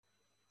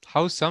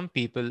how some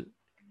people,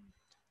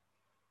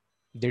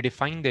 they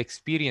define the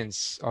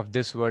experience of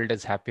this world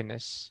as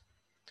happiness,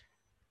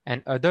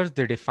 and others,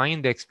 they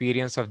define the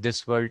experience of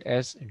this world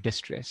as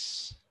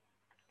distress.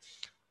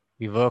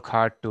 We work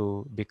hard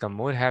to become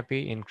more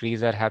happy,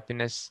 increase our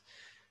happiness,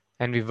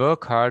 and we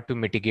work hard to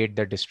mitigate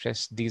the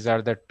distress. These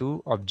are the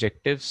two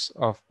objectives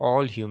of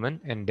all human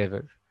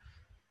endeavor.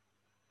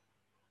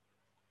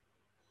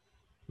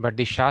 But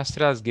the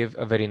Shastras give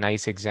a very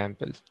nice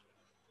example,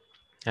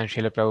 and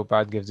Srila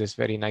Prabhupada gives this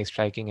very nice,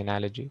 striking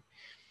analogy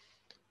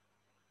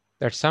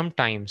that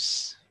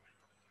sometimes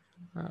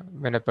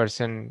when a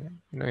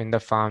person, in the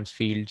farms,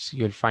 fields,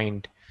 you'll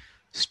find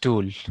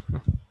stool,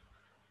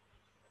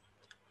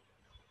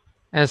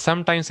 and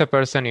sometimes a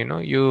person,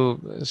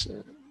 you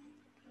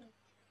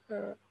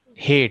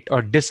hate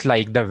or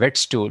dislike the wet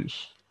stool,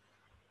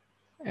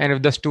 and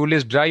if the stool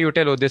is dry, you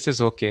tell, oh, this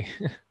is okay.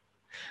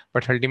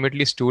 But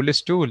ultimately, stool is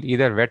stool,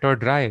 either wet or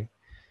dry.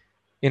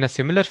 In a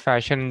similar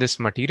fashion, in this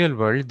material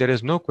world, there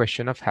is no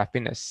question of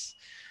happiness.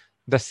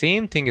 The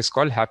same thing is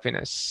called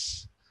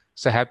happiness.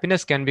 So,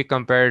 happiness can be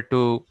compared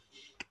to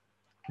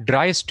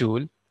dry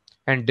stool,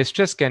 and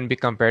distress can be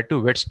compared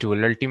to wet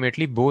stool.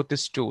 Ultimately, both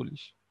is stool.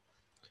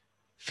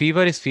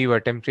 Fever is fever,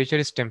 temperature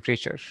is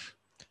temperature.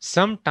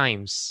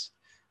 Sometimes,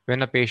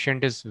 when a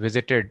patient is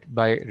visited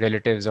by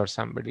relatives or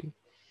somebody,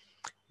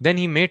 then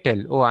he may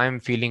tell, oh, I am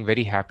feeling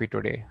very happy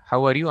today.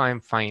 How are you? I am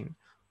fine.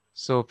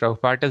 So,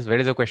 Prabhupada tells, where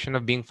is the question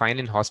of being fine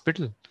in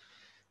hospital?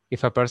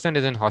 If a person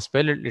is in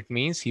hospital, it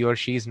means he or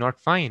she is not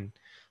fine.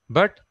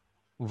 But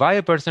why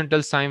a person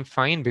tells I am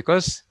fine?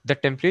 Because the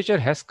temperature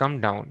has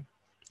come down.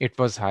 It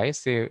was high,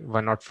 say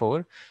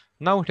 104.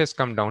 Now it has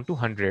come down to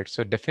 100.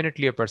 So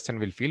definitely a person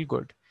will feel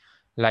good.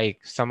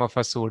 Like some of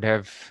us would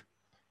have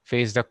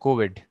faced the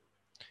COVID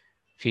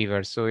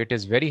fever. So it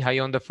is very high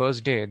on the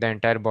first day. The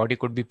entire body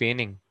could be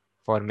paining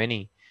for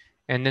many.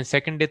 And then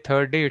second day,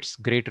 third day, it's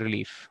great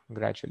relief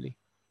gradually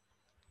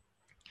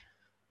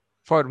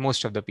for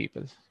most of the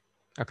people.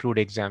 A crude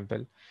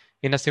example.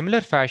 In a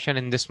similar fashion,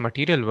 in this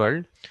material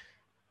world,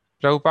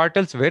 Prabhupada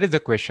tells, where is the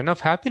question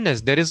of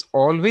happiness? There is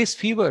always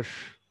fever.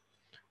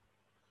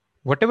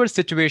 Whatever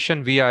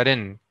situation we are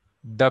in,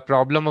 the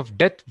problem of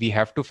death we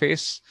have to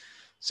face.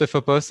 So if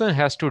a person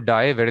has to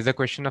die, where is the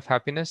question of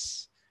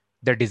happiness?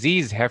 The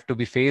disease have to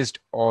be faced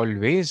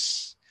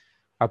always.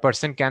 A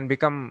person can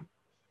become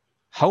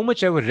how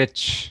much ever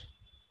rich.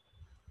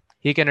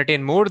 He can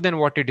attain more than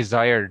what he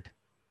desired.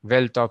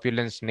 Wealth,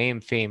 opulence,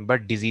 name, fame,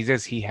 but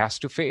diseases he has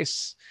to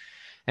face.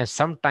 And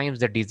sometimes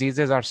the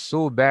diseases are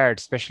so bad,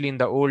 especially in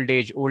the old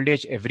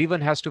age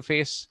everyone has to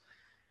face.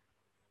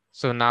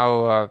 So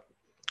now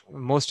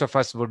most of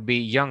us would be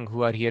young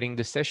who are hearing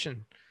this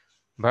session,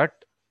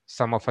 but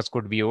some of us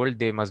could be old,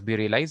 they must be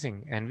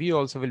realizing, and we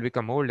also will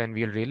become old and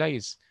we'll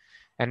realize.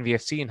 And we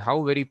have seen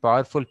how very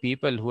powerful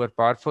people who are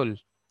powerful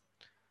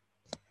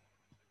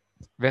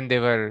when they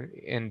were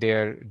in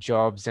their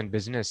jobs and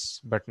business,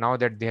 but now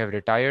that they have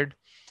retired,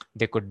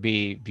 they could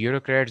be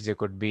bureaucrats, they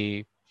could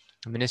be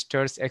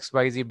ministers,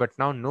 XYZ, but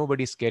now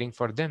nobody's caring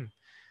for them.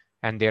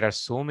 And there are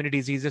so many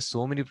diseases,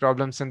 so many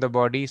problems in the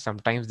body.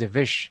 Sometimes they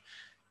wish,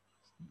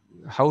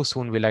 how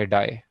soon will I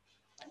die?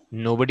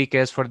 Nobody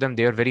cares for them.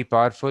 They are very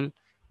powerful,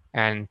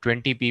 and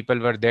 20 people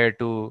were there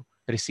to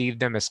receive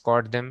them,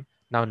 escort them.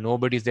 Now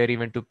nobody's there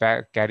even to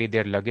carry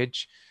their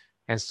luggage,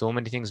 and so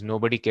many things.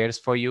 Nobody cares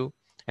for you.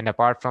 And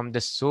apart from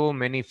this, so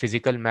many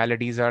physical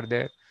maladies are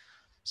there.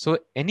 So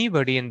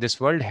anybody in this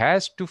world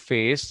has to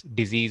face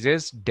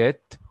diseases, death,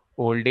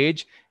 old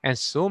age, and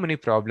so many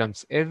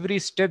problems. Every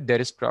step there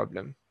is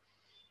problem.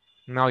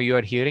 Now you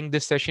are hearing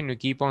this session, you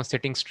keep on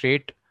sitting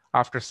straight.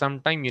 After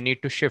some time, you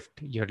need to shift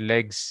your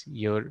legs,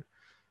 your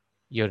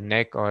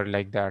neck, or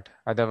like that.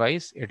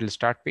 Otherwise, it will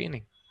start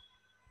paining.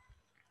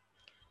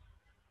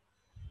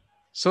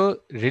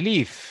 So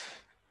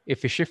relief,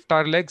 if we shift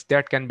our legs,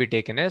 that can be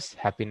taken as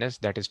happiness.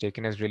 That is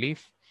taken as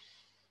relief.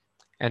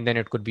 And then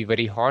it could be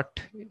very hot,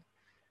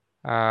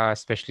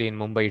 especially in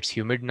Mumbai. It's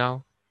humid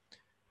now.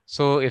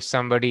 So if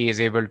somebody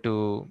is able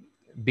to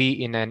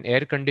be in an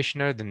air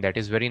conditioner, then that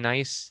is very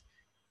nice.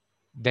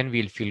 Then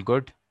we'll feel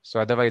good. So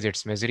otherwise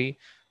it's misery.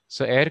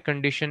 So air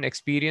conditioned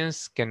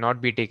experience cannot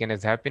be taken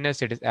as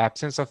happiness. It is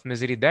absence of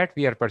misery that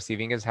we are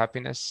perceiving as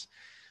happiness.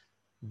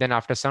 Then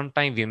after some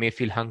time we may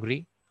feel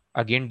hungry,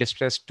 again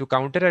distressed. To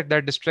counteract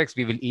that distress,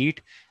 we will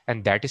eat,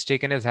 and that is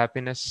taken as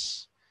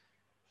happiness.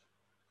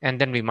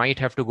 And then we might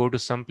have to go to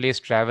some place,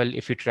 travel.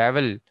 If we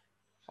travel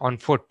on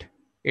foot,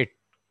 it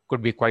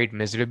could be quite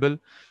miserable.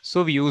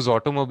 So we use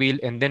automobile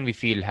and then we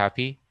feel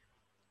happy,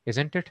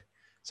 isn't it?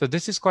 So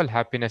this is called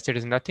happiness. It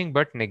is nothing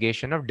but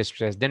negation of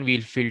distress. Then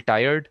we'll feel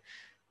tired,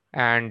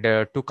 and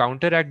to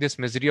counteract this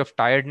misery of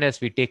tiredness,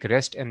 we take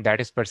rest, and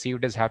that is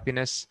perceived as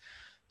happiness.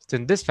 So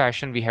in this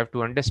fashion, we have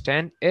to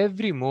understand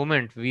every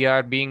moment we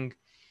are being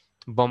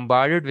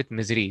bombarded with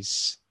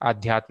miseries,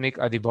 adhyatmic,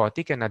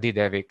 adhibhautik, and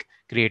adhidevik,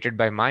 created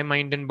by my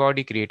mind and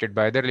body, created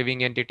by other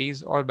living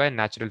entities, or by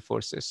natural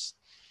forces.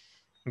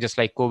 Just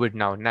like COVID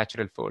now,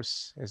 natural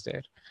force is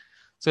there.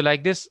 So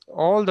like this,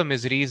 all the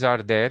miseries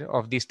are there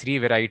of these three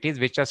varieties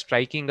which are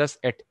striking us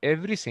at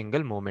every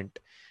single moment.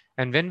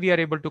 And when we are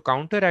able to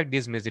counteract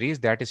these miseries,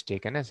 that is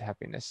taken as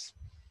happiness.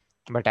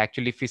 But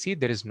actually, if we see,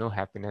 there is no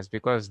happiness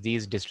because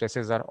these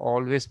distresses are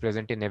always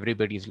present in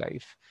everybody's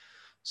life.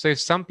 So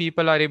if some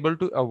people are able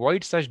to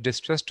avoid such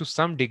distress to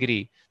some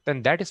degree,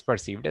 then that is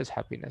perceived as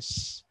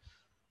happiness.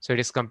 So it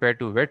is compared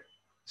to wet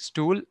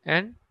stool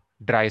and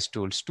dry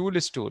stool. Stool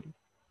is stool.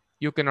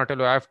 You cannot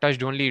tell, I've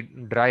touched only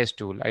dry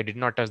stool. I did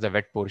not touch the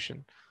wet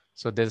portion.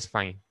 So this is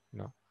fine.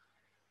 No.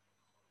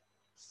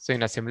 So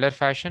in a similar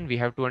fashion, we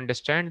have to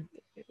understand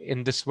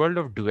in this world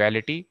of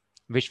duality,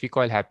 which we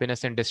call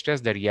happiness and distress,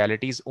 the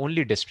reality is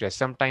only distress.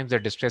 Sometimes the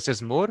distress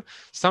is more.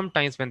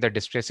 Sometimes when the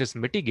distress is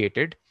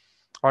mitigated,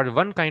 or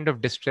one kind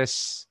of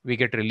distress we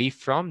get relief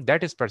from,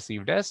 that is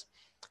perceived as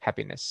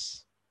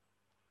happiness.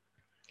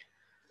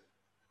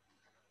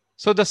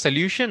 So the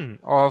solution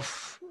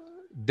of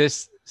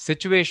this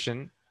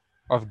situation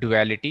of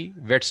duality,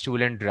 wet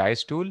stool and dry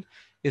stool,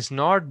 is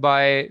not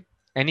by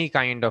any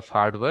kind of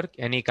hard work,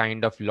 any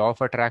kind of law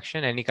of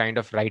attraction, any kind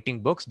of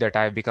writing books that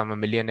I have become a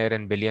millionaire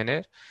and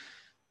billionaire,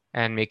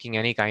 and making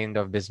any kind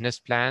of business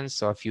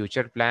plans or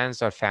future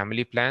plans or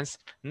family plans.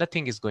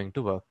 Nothing is going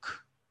to work.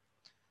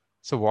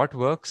 So what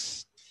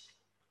works?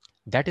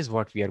 That is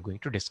what we are going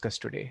to discuss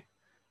today.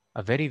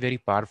 A very, very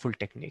powerful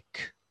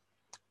technique.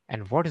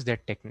 And what is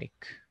that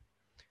technique?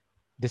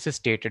 This is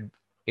stated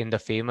in the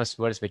famous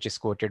verse, which is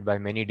quoted by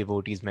many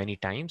devotees many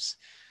times.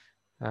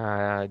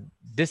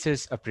 This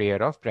is a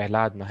prayer of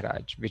Prahlad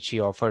Maharaj, which he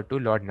offered to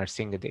Lord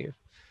Narsingadev.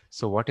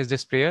 So, what is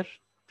this prayer?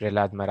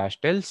 Prahlad Maharaj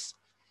tells,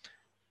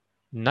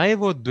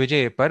 Naivo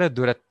dvije para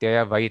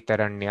duratyaya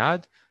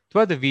vaitaranyad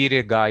त्वद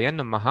वीर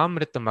गायन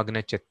महामृत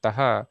मग्न चित्तः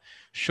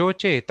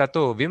शोचे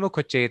ततो विमुख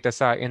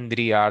चेतसा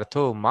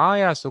इंद्रियार्थो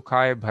माया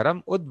सुखाय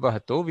भरम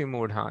उद्वहतो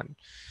विमूढ़ान.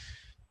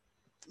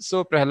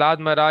 So Prahlad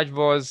Maharaj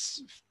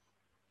was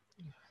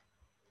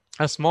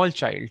a small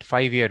child,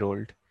 5 year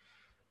old,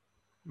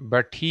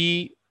 but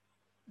he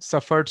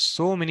suffered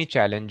so many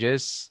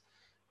challenges,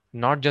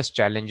 not just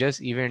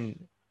challenges, even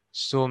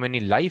so many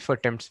life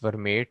attempts were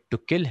made to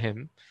kill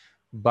him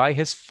by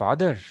his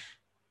father,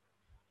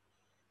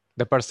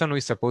 the person who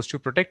is supposed to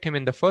protect him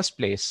in the first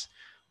place.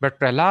 But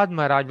Prahlad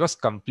Maharaj was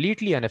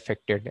completely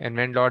unaffected. And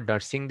when Lord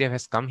Narsingdev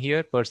has come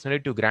here personally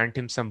to grant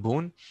him some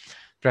boon,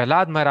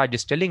 Prahlad Maharaj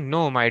is telling,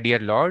 No, my dear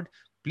Lord,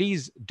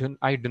 please,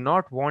 I do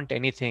not want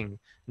anything.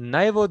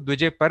 Naivo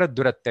dvije para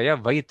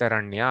duratyaya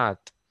vaitaranyat.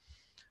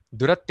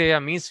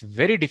 Duratyaya means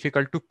very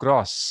difficult to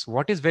cross.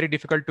 What is very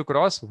difficult to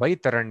cross?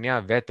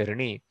 Vaitaranya,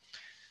 Vaitarani.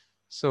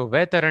 So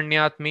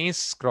Vaitaranyat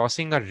means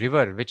crossing a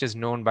river which is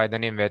known by the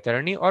name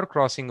Vaitarani or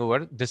crossing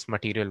over this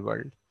material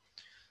world.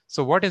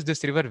 So what is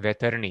this river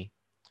Vaitarani?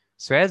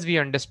 So as we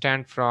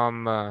understand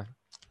from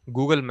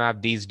Google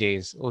Map these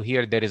days, oh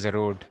here there is a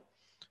road,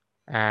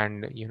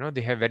 and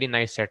they have very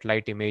nice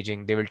satellite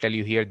imaging. They will tell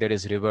you here there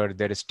is river,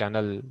 there is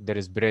tunnel, there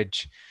is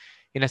bridge.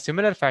 In a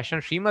similar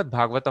fashion, Srimad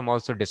Bhagavatam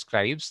also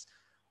describes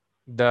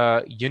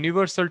the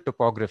universal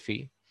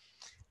topography.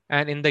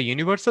 And in the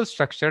universal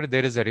structure,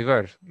 there is a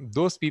river.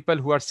 Those people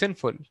who are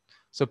sinful.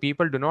 So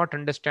people do not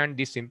understand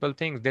these simple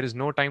things. There is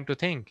no time to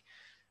think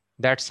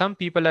that some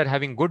people are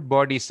having good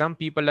bodies, some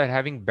people are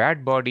having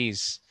bad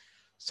bodies.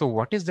 So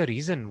what is the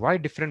reason why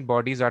different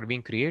bodies are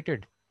being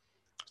created?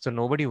 So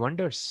nobody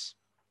wonders.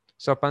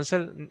 So a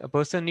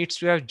person needs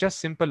to have just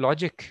simple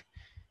logic.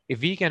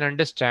 If we can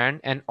understand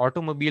an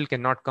automobile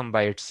cannot come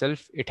by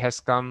itself, it has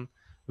come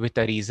with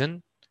a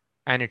reason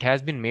and it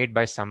has been made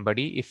by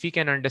somebody. If we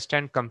can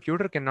understand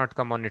computer cannot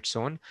come on its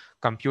own,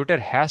 computer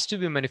has to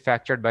be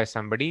manufactured by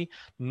somebody.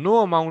 No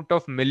amount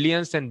of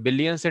millions and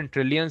billions and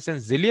trillions and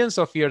zillions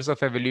of years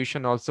of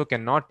evolution also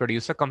cannot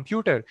produce a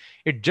computer.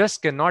 It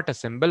just cannot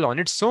assemble on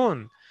its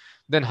own.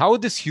 Then how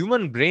this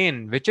human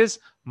brain, which is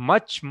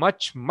much,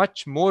 much,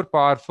 much more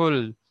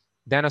powerful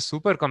than a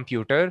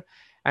supercomputer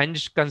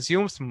and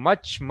consumes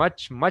much,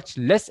 much, much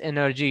less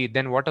energy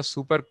than what a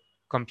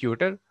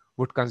supercomputer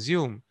would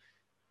consume,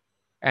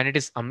 and it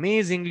is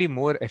amazingly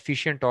more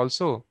efficient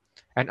also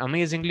and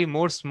amazingly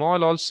more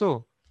small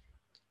also.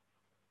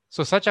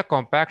 So such a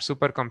compact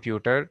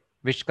supercomputer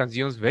which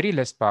consumes very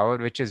less power,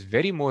 which is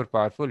very more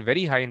powerful,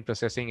 very high in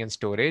processing and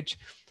storage,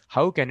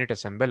 how can it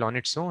assemble on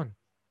its own?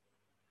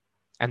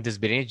 And this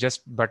brain is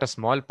just but a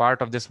small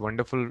part of this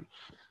wonderful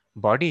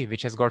body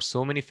which has got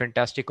so many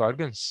fantastic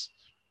organs.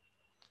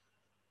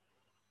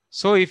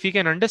 So if we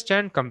can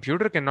understand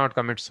computer cannot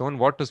come its own,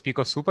 what to speak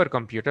of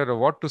supercomputer, or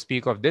what to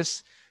speak of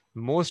this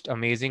most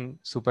amazing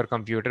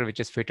supercomputer which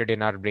is fitted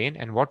in our brain,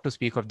 and what to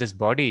speak of this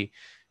body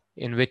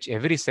in which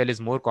every cell is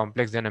more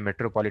complex than a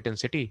metropolitan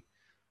city.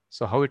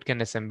 So how it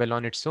can assemble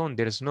on its own?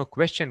 There is no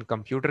question.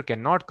 Computer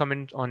cannot come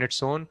in on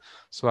its own.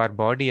 So our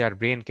body, our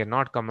brain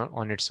cannot come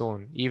on its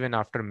own, even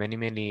after many,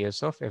 many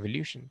years of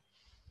evolution.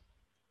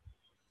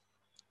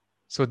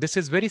 So this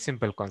is very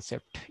simple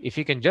concept. If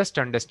you can just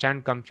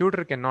understand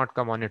computer cannot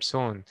come on its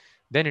own,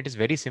 then it is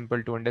very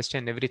simple to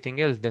understand everything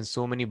else. Then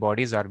so many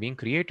bodies are being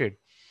created.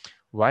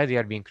 Why they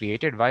are being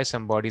created? Why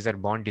some bodies are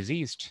born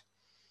diseased?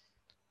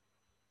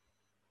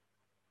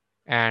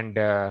 And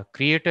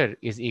Creator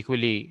is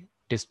equally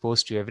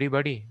disposed to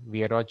everybody.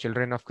 We are all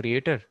children of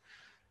Creator.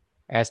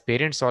 As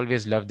parents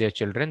always love their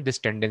children, this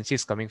tendency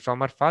is coming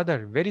from our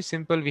Father. Very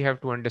simple, we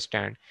have to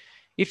understand.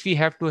 If we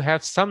have to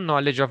have some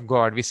knowledge of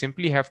God, we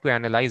simply have to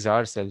analyze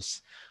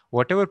ourselves.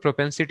 Whatever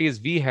propensities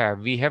we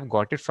have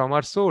got it from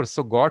our source.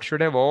 So God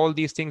should have all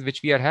these things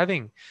which we are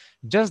having.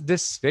 Just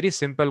this very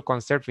simple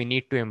concept we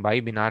need to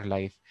imbibe in our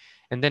life.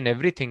 And then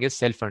everything is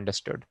self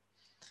understood.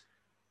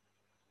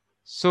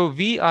 So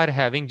we are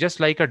having, just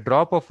like a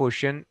drop of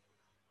ocean,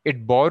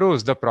 it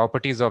borrows the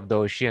properties of the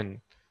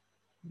ocean,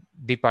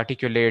 the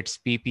particulates,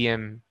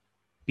 ppm,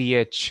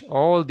 pH,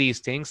 all these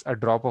things. A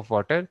drop of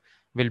water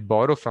will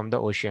borrow from the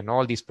ocean,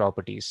 all these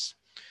properties.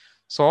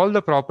 So all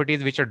the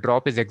properties which a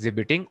drop is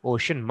exhibiting,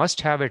 ocean must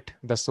have it,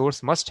 the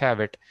source must have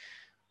it.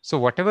 So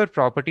whatever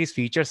properties,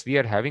 features we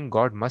are having,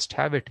 God must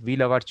have it. We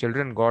love our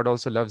children, God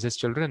also loves his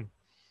children.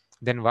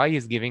 Then why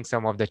is giving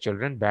some of the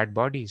children bad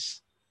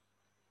bodies?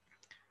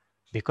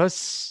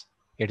 Because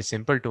it is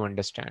simple to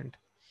understand.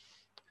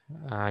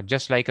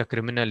 Just like a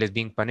criminal is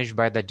being punished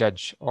by the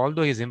judge,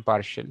 although he is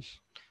impartial,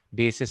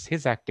 basis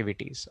his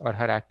activities or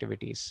her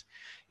activities.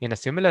 In a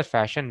similar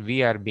fashion,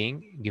 we are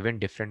being given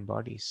different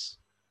bodies.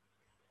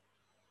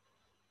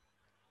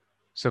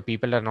 So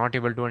people are not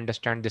able to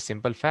understand this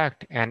simple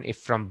fact. And if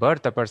from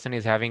birth a person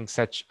is having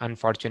such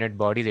unfortunate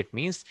bodies, it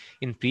means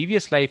in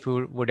previous life he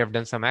would have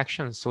done some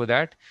actions so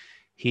that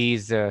he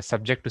is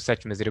subject to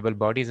such miserable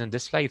bodies in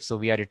this life. So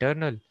we are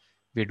eternal.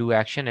 We do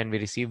action and we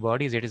receive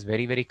bodies. It is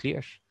very, very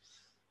clear.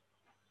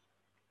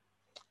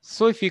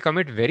 So if we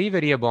commit very,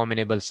 very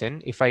abominable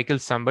sin, if I kill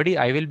somebody,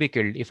 I will be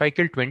killed. If I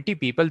kill 20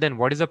 people, then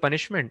what is the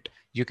punishment?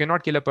 You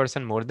cannot kill a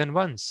person more than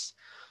once.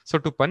 So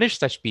to punish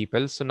such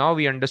people, so now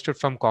we understood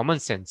from common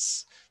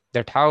sense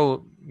that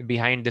how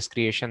behind this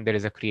creation there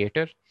is a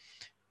creator,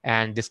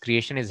 and this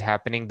creation is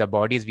happening, the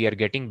bodies we are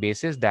getting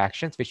basis, the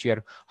actions which we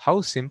are,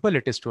 how simple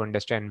it is to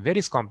understand,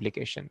 very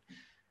complication.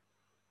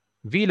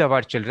 We love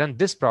our children.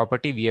 This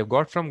property we have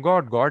got from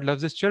God. God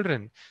loves his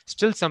children.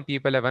 Still, some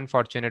people have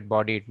unfortunate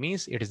body. It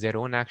means it is their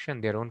own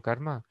action, their own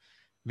karma.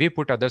 We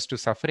put others to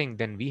suffering,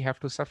 then we have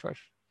to suffer.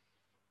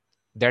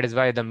 That is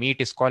why the meat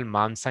is called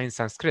mamsa in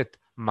Sanskrit.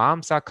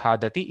 Mamsa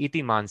khadati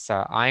iti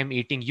mansa. I am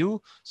eating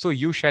you, so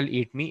you shall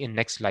eat me in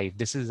next life.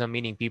 This is the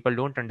meaning. People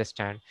don't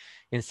understand.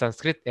 In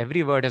Sanskrit,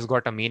 every word has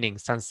got a meaning.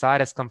 Sansar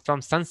has come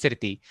from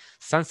sansriti.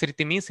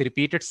 Sansriti means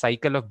repeated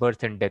cycle of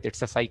birth and death.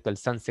 It's a cycle,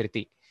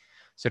 sansriti.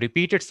 So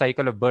repeated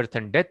cycle of birth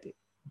and death,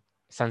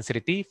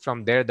 Sansriti,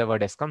 from there the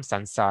word has come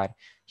sansar.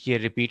 Here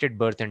repeated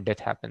birth and death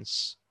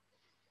happens.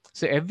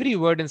 So every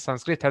word in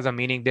Sanskrit has a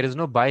meaning. There is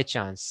no by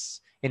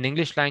chance. In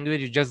English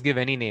language, you just give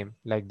any name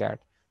like that.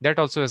 That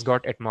also has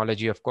got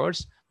etymology, of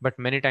course, but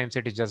many times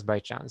it is just by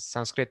chance.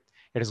 Sanskrit,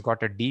 it has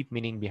got a deep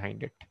meaning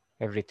behind it.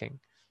 Everything.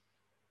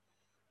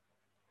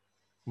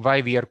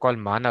 Why we are called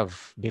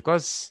Manav?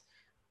 Because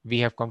we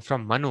have come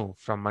from Manu.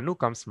 From Manu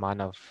comes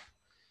Manav.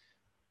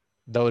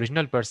 The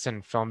original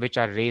person from which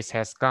our race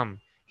has come,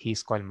 he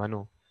is called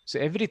Manu. So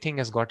everything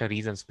has got a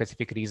reason,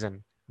 specific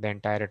reason, the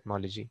entire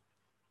etymology.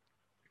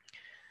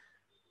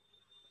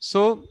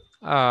 So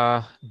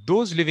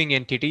those living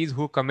entities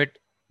who commit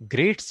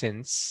great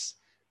sins,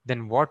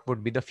 then what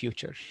would be the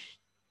future?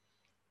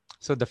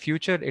 So the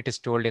future, it is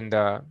told in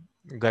the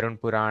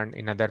Garun Puran,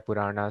 in other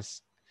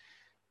Puranas,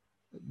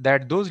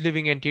 that those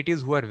living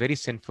entities who are very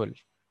sinful,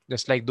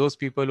 just like those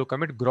people who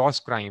commit gross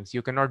crimes,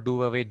 you cannot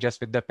do away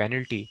just with the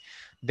penalty,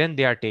 then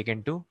they are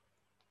taken to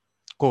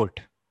court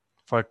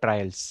for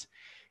trials.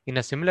 In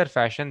a similar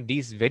fashion,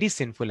 these very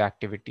sinful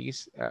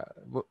activities,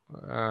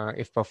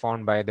 if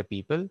performed by the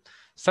people,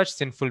 such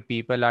sinful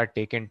people are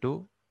taken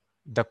to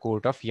the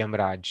court of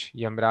Yamraj.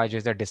 Yamraj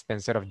is the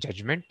dispenser of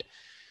judgment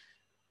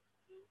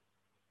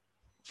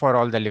for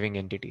all the living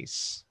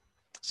entities.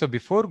 So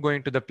before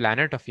going to the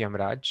planet of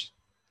Yamraj,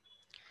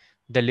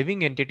 the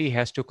living entity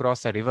has to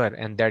cross a river,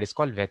 and that is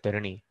called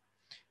Vaitarani.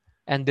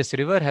 And this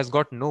river has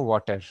got no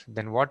water.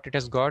 Then what it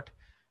has got?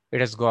 It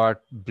has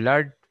got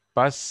blood,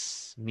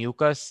 pus,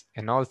 mucus,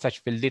 and all such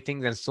filthy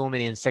things, and so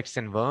many insects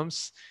and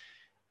worms.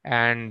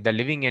 And the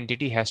living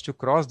entity has to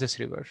cross this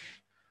river.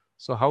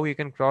 So how you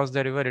can cross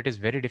the river? It is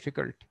very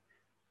difficult.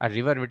 A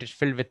river which is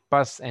filled with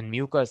pus and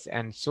mucus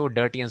and so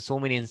dirty, and so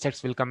many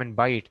insects will come and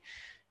bite.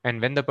 And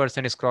when the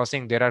person is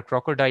crossing, there are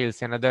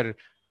crocodiles and other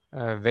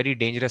very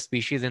dangerous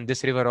species in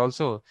this river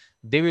also.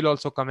 They will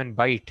also come and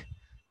bite,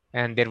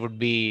 and there would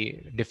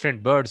be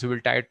different birds who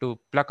will try to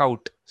pluck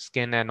out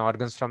skin and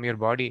organs from your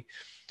body.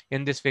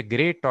 In this way,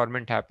 great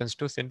torment happens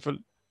to sinful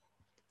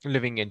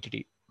living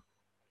entity.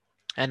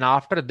 And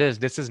after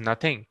this is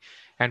nothing.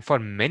 And for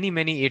many,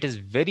 many, it is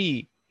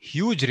very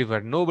huge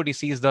river. Nobody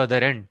sees the other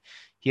end.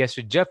 He has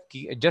to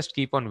just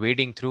keep on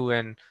wading through,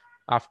 and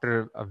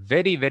after a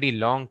very, very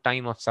long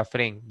time of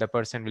suffering, the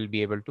person will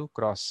be able to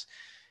cross.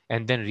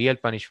 And then real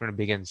punishment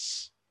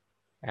begins.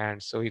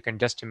 And so you can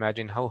just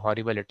imagine how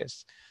horrible it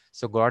is.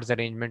 So God's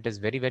arrangement is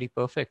very, very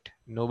perfect.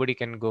 Nobody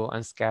can go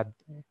unscathed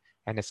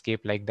and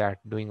escape like that,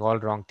 doing all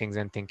wrong things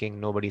and thinking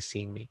nobody's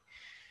seeing me.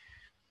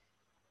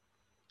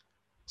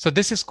 So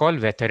this is called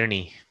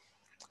Vatarani.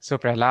 So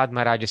Prahlad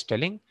Maharaj is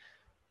telling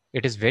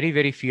it is very,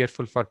 very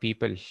fearful for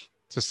people.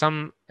 So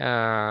some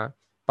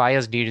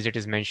pious deeds it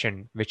is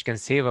mentioned which can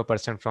save a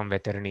person from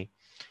Vatarani,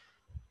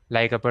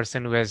 like a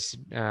person who has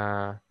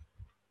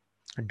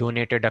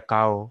donated a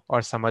cow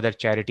or some other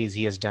charities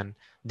he has done,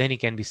 then he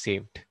can be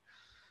saved.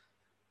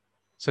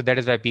 So that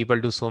is why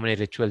people do so many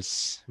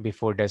rituals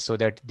before death so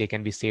that they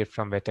can be saved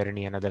from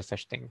Vatarani and other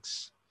such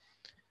things.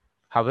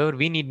 However,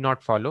 we need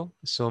not follow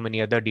so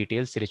many other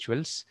details,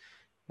 rituals.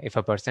 If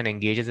a person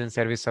engages in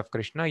service of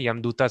Krishna,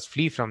 Yamdutas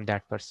flee from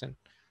that person.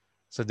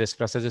 So this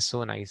process is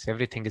so nice.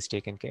 Everything is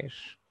taken care.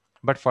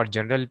 But for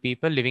general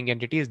people, living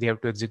entities, they have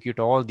to execute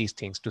all these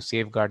things to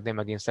safeguard them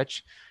against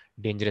such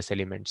dangerous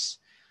elements.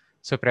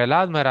 So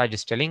Prahlad Maharaj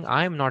is telling,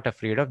 I am not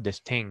afraid of this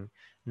thing.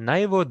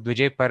 Naivo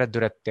dvije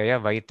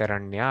paraduratyaya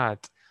vaitaranyat.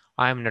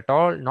 I am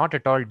not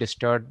at all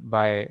disturbed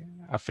by,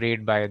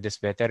 afraid by this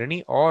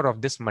Vaitarani or of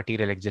this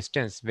material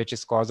existence, which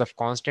is cause of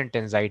constant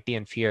anxiety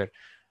and fear,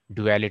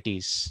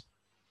 dualities.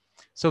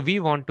 So we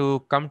want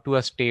to come to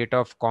a state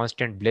of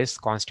constant bliss,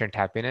 constant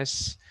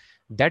happiness.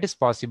 That is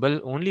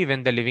possible only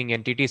when the living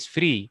entity is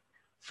free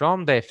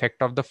from the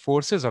effect of the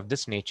forces of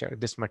this nature,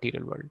 this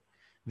material world.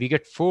 We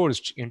get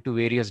forced into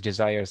various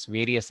desires,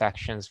 various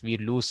actions. We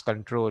lose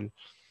control.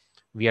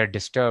 We are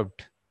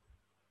disturbed.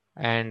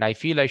 And I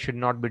feel I should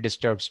not be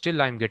disturbed.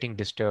 Still, I'm getting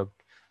disturbed.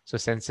 So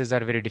senses are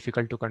very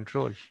difficult to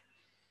control.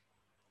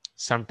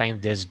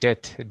 Sometimes there's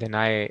death, then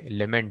I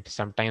lament.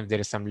 Sometimes there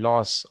is some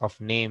loss of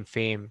name,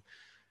 fame,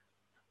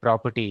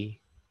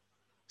 property,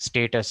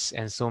 status,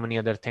 and so many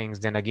other things,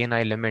 then again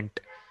I lament.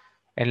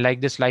 And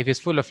like this, life is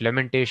full of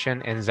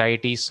lamentation,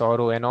 anxiety,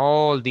 sorrow, and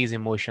all these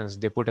emotions.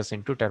 They put us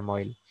into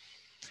turmoil.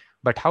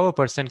 But how a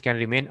person can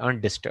remain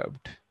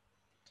undisturbed?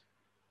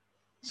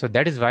 So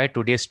that is why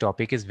today's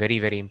topic is very,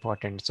 very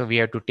important. So we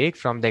have to take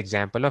from the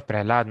example of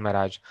Prahlad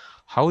Maharaj,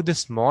 how the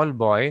small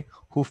boy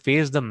who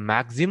faced the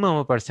maximum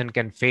a person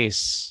can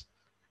face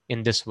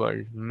in this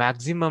world,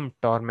 maximum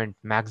torment,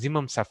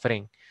 maximum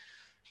suffering,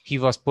 he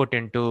was put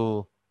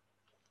into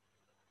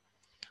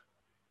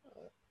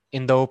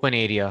in the open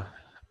area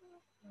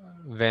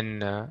when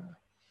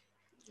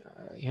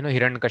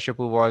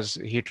Hiranyakashipu was,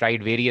 he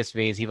tried various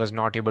ways, he was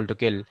not able to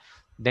kill.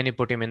 Then he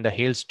put him in the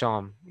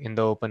hailstorm in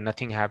the open,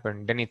 nothing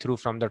happened. Then he threw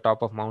from the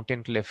top of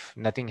mountain cliff,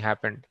 nothing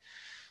happened.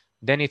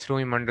 Then he threw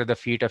him under the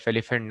feet of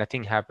elephant,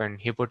 nothing happened.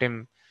 He put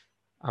him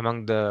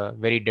among the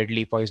very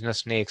deadly poisonous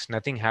snakes,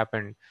 nothing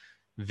happened.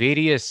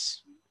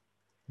 Various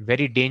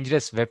very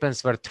dangerous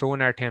weapons were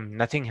thrown at him,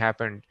 nothing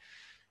happened.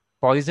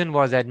 Poison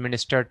was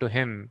administered to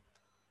him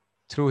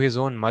through his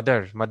own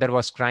mother. Mother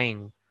was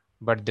crying,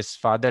 but this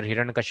father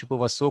Hiranyakashipu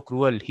was so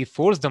cruel. He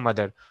forced the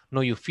mother, "No,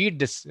 you feed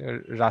this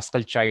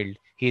rascal child.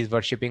 He is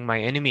worshipping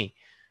my enemy."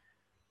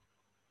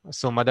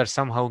 So mother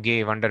somehow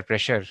gave under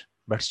pressure,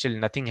 but still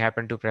nothing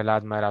happened to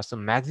Prahlad Maharaj. So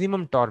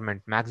maximum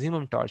torment,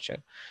 maximum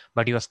torture,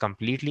 but he was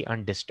completely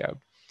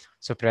undisturbed.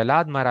 So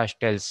Prahlad Maharaj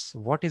tells,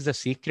 what is the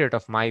secret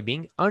of my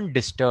being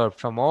undisturbed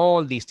from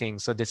all these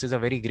things? So this is a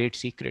very great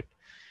secret.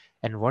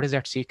 And what is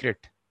that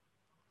secret?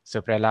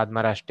 So Prahlad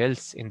Maharaj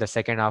tells in the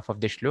second half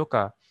of the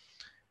shloka,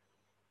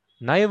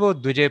 Naivo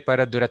dvije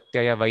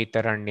paraduratyaya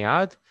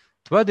vaitaranyad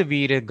tvad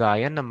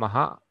gayan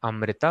maha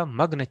amrita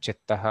magna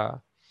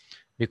chittaha.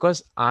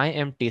 Because I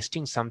am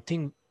tasting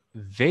something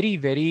very,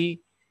 very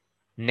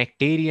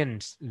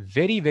nectarian,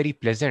 very, very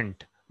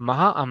pleasant.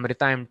 Maha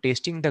amrita, I am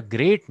tasting the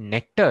great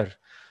nectar.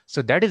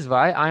 So that is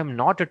why I am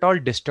not at all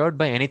disturbed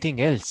by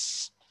anything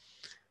else.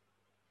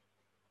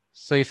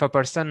 So if a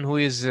person who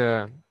is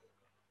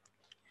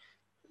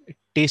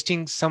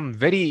tasting some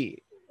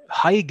very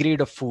high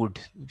grade of food,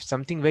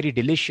 something very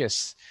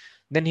delicious,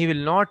 then he will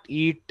not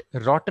eat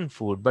rotten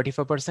food. But if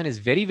a person is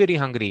very, very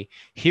hungry,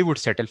 he would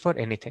settle for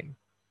anything.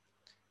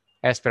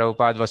 As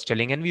Prabhupada was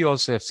telling, and we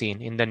also have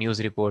seen in the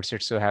news reports,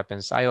 it so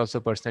happens. I also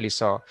personally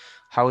saw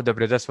how the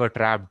brothers were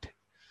trapped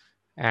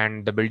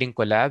and the building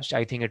collapsed.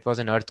 I think it was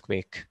an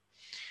earthquake.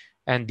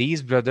 And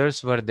these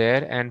brothers were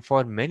there, and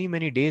for many,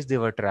 many days they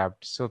were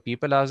trapped. So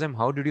people asked them,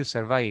 how did you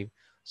survive?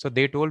 So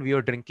they told, we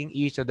were drinking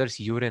each other's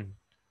urine.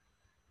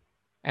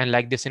 And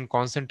like this in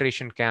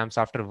concentration camps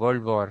after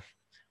World War.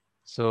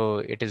 So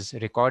it is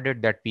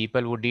recorded that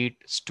people would eat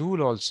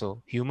stool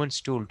also, human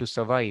stool, to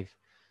survive.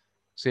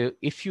 So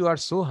if you are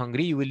so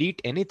hungry, you will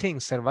eat anything,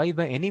 survive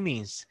by any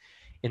means.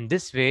 In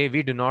this way,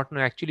 we do not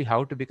know actually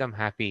how to become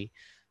happy.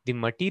 The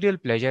material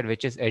pleasure,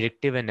 which is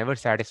addictive and never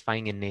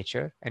satisfying in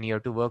nature, and you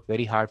have to work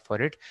very hard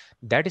for it,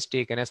 that is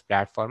taken as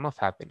platform of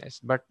happiness.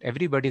 But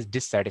everybody is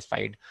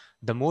dissatisfied.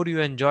 The more you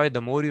enjoy,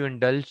 the more you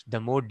indulge, the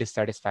more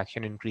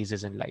dissatisfaction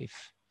increases in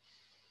life.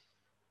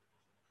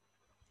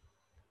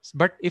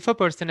 But if a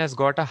person has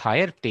got a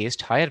higher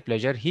taste, higher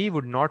pleasure, he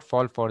would not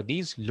fall for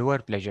these lower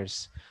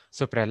pleasures.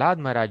 So Prahlad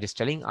Maharaj is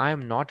telling, I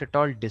am not at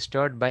all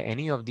disturbed by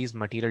any of these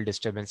material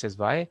disturbances.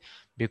 Why?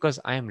 Because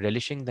I am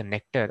relishing the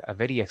nectar, a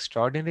very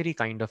extraordinary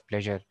kind of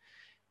pleasure.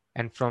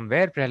 And from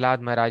where Prahlad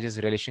Maharaj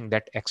is relishing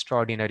that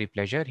extraordinary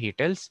pleasure, he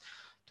tells,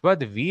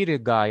 Tvad Vir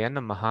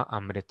Gayan Maha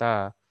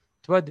Amrita.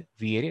 Tvad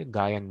Vir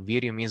Gayan.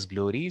 Virya means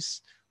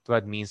glories.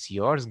 Tvad means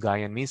yours,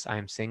 Gayan means I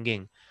am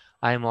singing.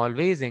 I am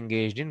always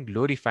engaged in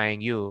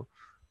glorifying you.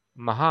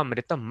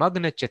 Mahamrita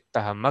Magna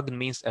Chitta. Magna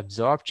means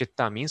absorbed,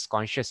 Chitta means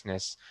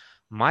consciousness.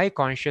 My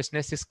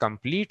consciousness is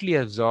completely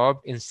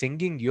absorbed in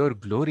singing your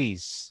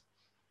glories.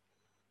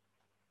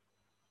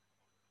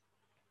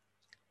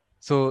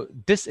 So,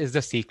 this is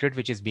the secret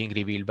which is being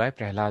revealed by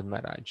Prahlad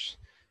Maharaj.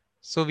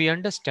 So, we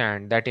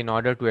understand that in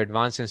order to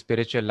advance in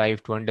spiritual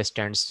life, to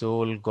understand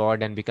soul,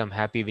 God, and become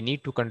happy, we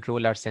need to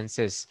control our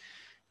senses,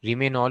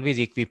 remain always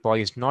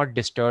equipoised, not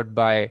disturbed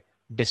by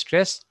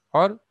distress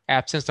or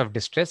absence of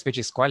distress, which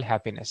is called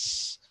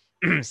happiness,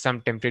 some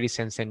temporary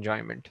sense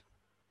enjoyment.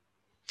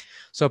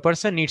 So, a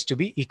person needs to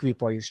be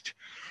equipoised.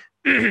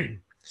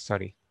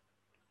 Sorry.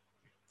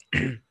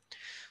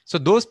 So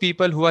those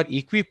people who are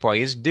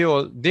equipoised,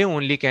 they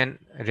only can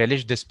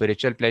relish the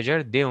spiritual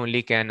pleasure. They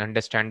only can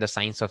understand the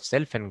science of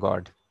self and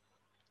God.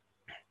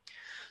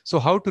 So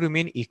how to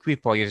remain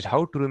equipoised?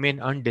 How to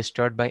remain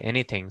undisturbed by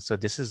anything? So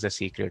this is the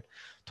secret.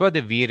 Tvad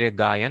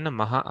gayan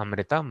maha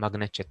amrita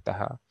magna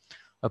chittaha.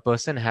 A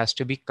person has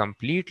to be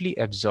completely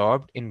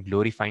absorbed in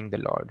glorifying the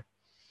Lord.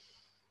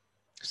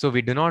 So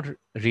we do not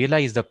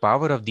realize the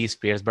power of these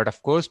prayers, but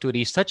of course, to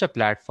reach such a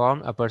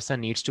platform, a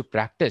person needs to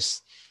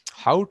practice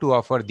how to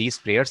offer these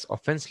prayers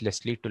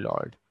offenselessly to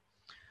Lord.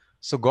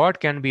 So God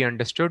can be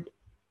understood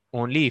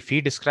only if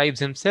he describes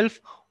himself,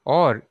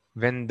 or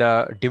when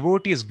the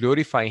devotees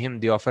glorify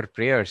him, they offer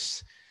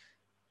prayers.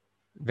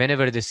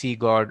 Whenever they see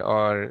God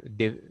or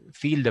they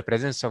feel the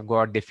presence of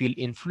God, they feel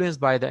influenced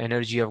by the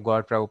energy of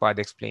God, Prabhupada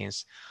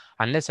explains.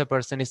 Unless a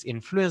person is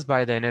influenced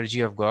by the energy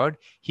of God,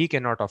 he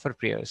cannot offer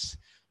prayers.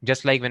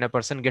 Just like when a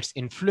person gets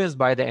influenced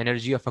by the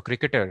energy of a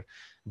cricketer,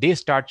 they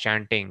start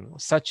chanting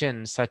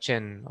Sachin,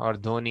 Sachin, or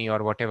Dhoni,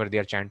 or whatever they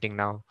are chanting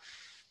now.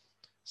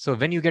 So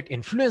when you get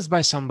influenced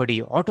by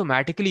somebody,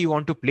 automatically you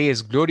want to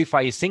praise,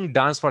 glorify, sing,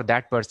 dance for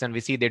that person.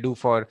 We see they do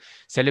for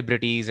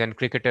celebrities and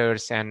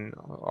cricketers and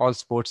all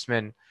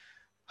sportsmen.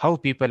 How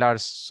people are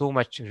so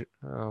much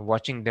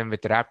watching them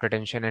with rapt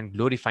attention and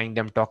glorifying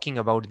them, talking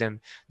about them.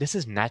 This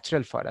is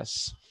natural for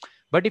us.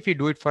 But if you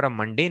do it for a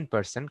mundane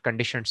person,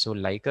 conditioned soul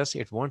like us,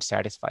 it won't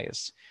satisfy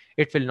us.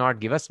 It will not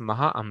give us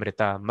Maha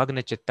Amrita,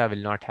 Magna Chitta will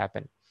not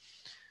happen.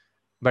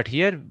 But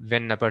here,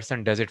 when a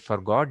person does it for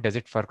God, does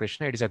it for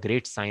Krishna, it is a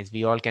great science.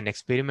 We all can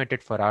experiment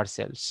it for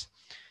ourselves.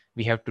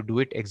 We have to do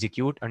it,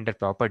 execute under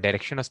proper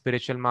direction of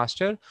spiritual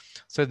master.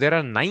 So there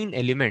are 9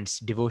 elements,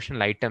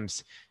 devotional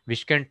items,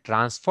 which can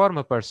transform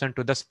a person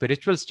to the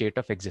spiritual state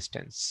of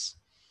existence.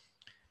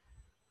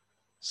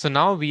 So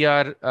now we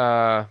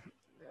are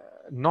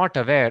not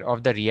aware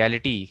of the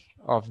reality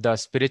of the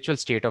spiritual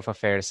state of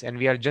affairs, and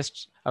we are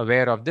just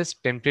aware of this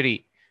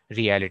temporary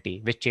reality,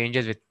 which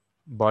changes with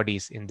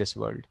bodies in this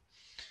world.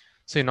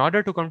 So in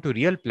order to come to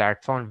real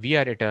platform, we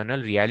are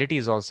eternal. Reality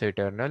is also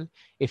eternal.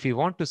 If we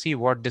want to see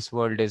what this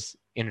world is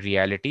in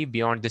reality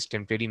beyond this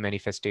temporary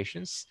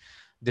manifestations,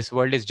 this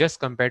world is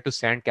just compared to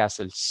sand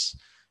castles.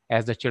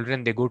 As the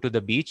children, they go to the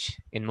beach.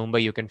 In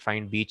Mumbai, you can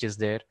find beaches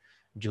there,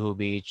 Juhu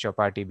Beach,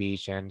 Chopati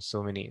Beach, and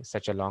so many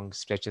such a long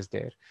stretches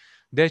there.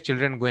 Their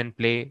children go and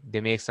play. They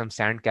make some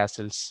sand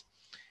castles.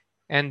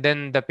 And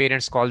then the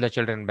parents call the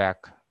children back.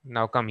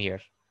 Now come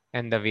here.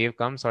 And the wave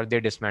comes or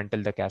they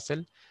dismantle the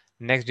castle.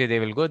 Next day they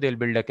will go, they'll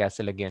build a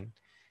castle again.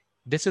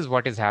 This is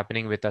what is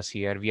happening with us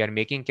here. We are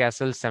making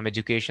castles, some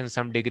education,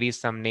 some degrees,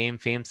 some name,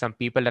 fame, some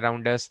people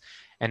around us,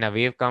 and a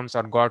wave comes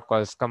or God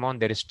calls, come on,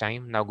 there is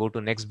time. Now go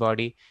to next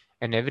body,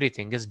 and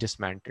everything is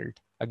dismantled.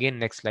 Again,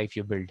 next life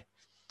you build.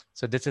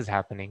 So this is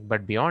happening.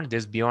 But beyond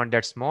this, beyond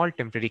that small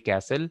temporary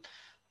castle,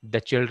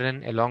 the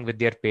children along with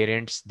their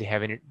parents, they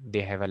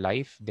have a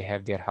life, they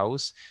have their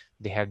house,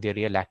 they have their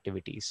real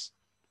activities.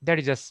 That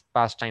is just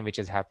pastime which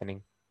is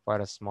happening for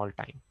a small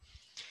time.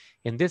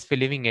 In this, the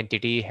living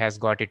entity has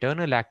got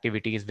eternal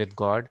activities with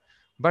God,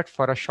 but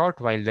for a short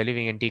while, the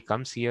living entity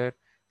comes here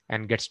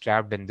and gets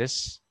trapped in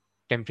this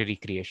temporary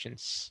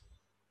creations.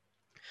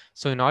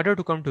 So, in order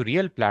to come to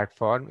real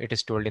platform, it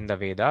is told in the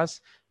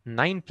Vedas,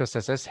 9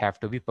 processes have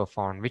to be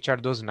performed. Which are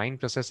those 9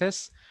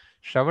 processes?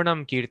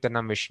 Shravanam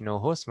Kirtanam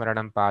Vishnoho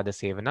Smaranam Pada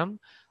Sevanam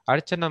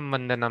Archanam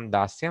Mandanam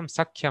Dasyam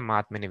Sakhyam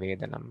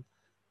Atmanivedanam.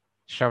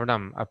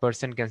 Shravanam, a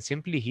person can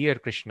simply hear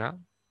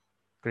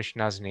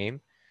Krishna's name,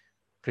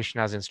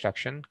 Krishna's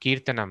instruction.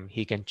 Kirtanam,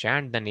 he can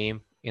chant the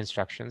name,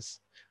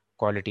 instructions,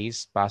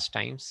 qualities,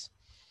 pastimes.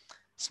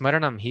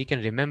 Smaranam, he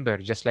can remember,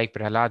 just like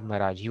Prahlad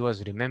Maharaj, he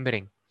was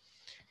remembering.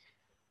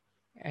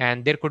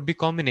 And there could be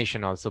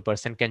combination also.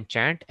 Person can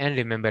chant and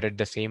remember at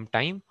the same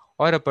time,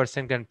 or a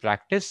person can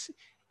practice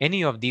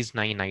any of these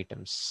 9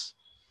 items.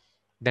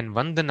 Then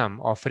Vandanam,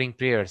 offering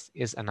prayers,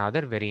 is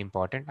another very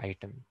important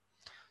item.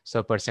 So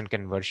a person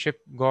can worship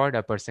God,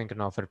 a person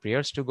can offer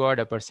prayers to God,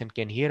 a person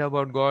can hear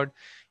about God,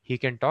 he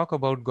can talk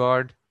about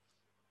God.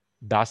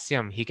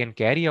 Dasyam, he can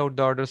carry out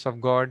the orders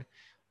of God.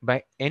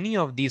 By any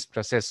of these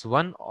processes,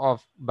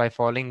 by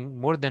following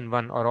more than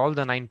one or all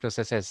the 9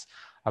 processes,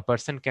 a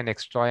person can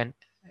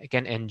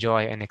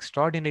enjoy an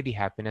extraordinary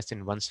happiness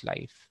in one's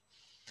life.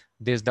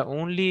 This is the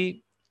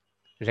only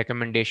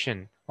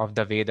recommendation of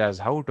the Vedas,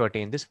 how to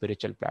attain the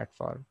spiritual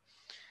platform.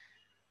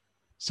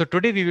 So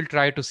today we will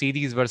try to see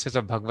these verses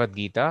of Bhagavad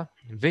Gita,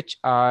 which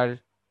are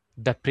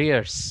the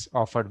prayers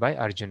offered by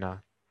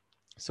Arjuna.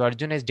 So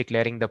Arjuna is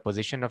declaring the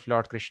position of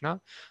Lord Krishna.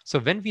 So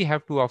when we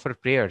have to offer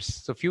prayers,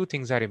 so few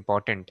things are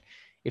important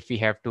if we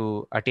have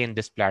to attain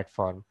this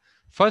platform.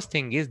 First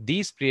thing is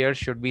these prayers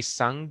should be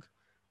sung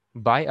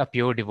by a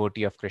pure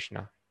devotee of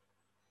Krishna.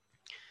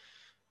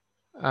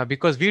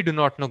 Because we do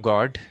not know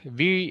God,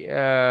 we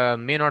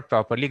may not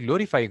properly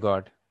glorify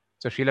God.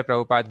 So Srila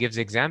Prabhupada gives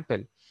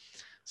example.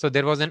 So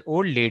there was an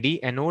old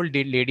lady. An old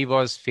lady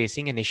was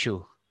facing an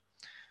issue,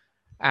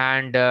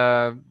 and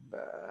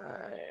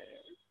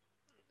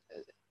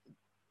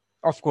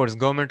of course,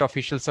 government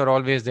officials are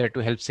always there to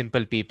help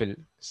simple people.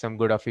 Some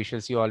good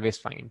officials you always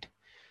find,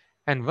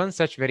 and one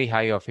such very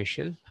high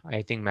official,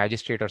 I think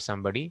magistrate or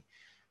somebody,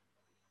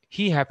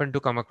 he happened to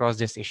come across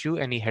this issue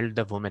and he helped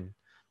the woman.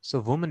 So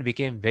woman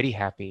became very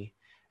happy,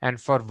 and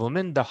for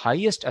women, the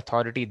highest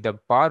authority, the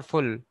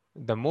powerful,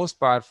 the most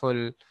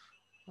powerful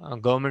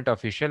government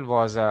official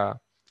was a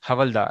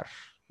Havaldar.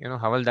 You know,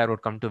 Havaldar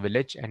would come to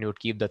village and he would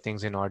keep the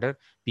things in order.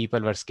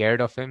 People were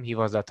scared of him. He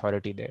was the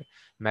authority there.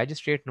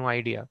 Magistrate, no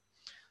idea.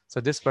 So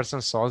this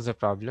person solves the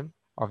problem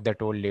of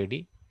that old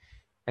lady,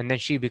 and then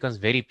she becomes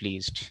very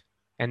pleased.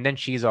 And then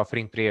she is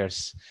offering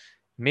prayers.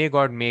 May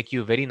God make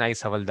you very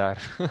nice, Havaldar.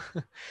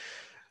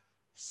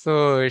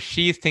 So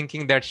she's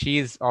thinking that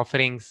she's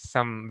offering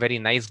some very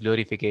nice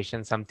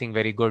glorification, something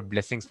very good,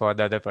 blessings for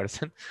the other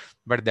person.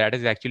 But that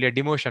is actually a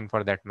demotion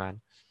for that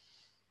man.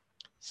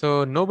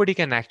 So nobody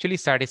can actually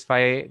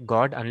satisfy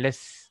God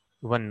unless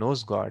one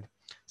knows God.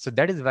 So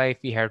that is why if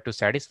we have to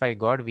satisfy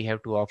God, we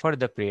have to offer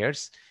the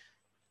prayers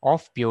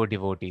of pure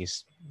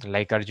devotees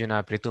like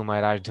Arjuna, Prithu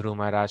Maharaj, Dhru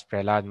Maharaj,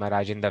 Prahlad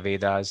Maharaj in the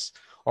Vedas,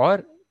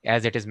 or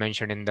as it is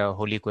mentioned in the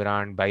Holy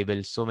Quran,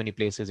 Bible, so many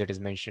places it is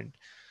mentioned.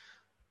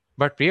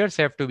 But prayers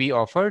have to be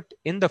offered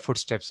in the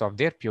footsteps of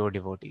their pure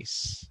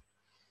devotees.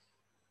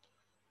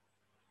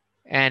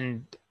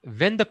 And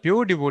when the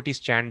pure devotees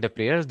chant the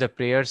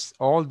prayers,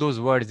 all those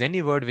words,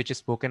 any word which is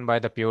spoken by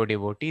the pure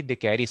devotee, they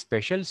carry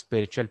special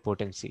spiritual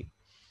potency.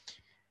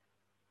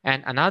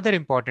 And another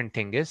important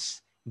thing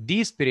is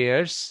these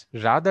prayers,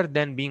 rather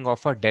than being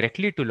offered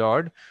directly to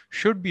Lord,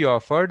 should be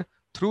offered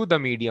through the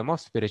medium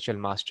of spiritual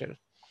master.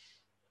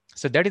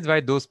 So that is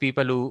why those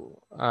people who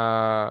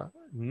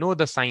know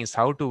the science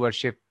how to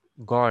worship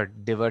God,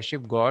 they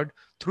worship God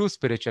through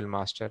spiritual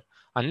master.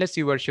 Unless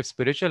you worship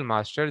spiritual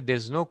master,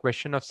 there's no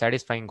question of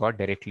satisfying God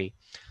directly.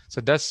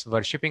 So thus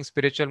worshipping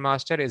spiritual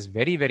master is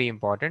very, very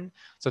important.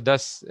 So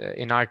thus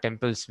in our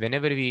temples,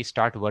 whenever we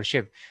start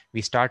worship,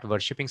 we start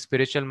worshipping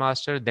spiritual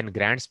master, then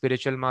grand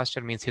spiritual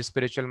master means his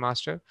spiritual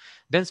master,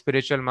 then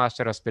spiritual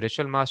master or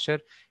spiritual master.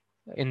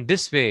 In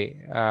this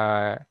way,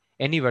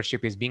 any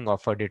worship is being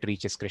offered, it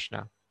reaches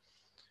Krishna.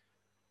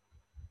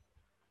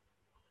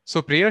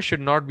 So prayer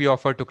should not be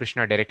offered to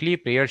Krishna directly.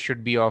 Prayer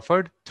should be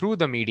offered through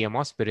the medium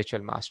of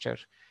spiritual master.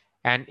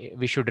 And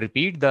we should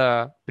repeat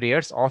the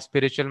prayers of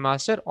spiritual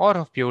master or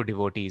of pure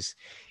devotees.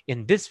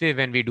 In this way,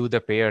 when we do the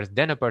prayers,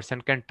 then a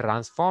person can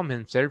transform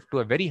himself to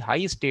a very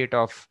high state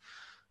of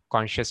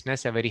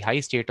consciousness, a very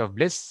high state of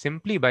bliss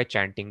simply by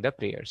chanting the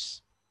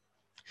prayers.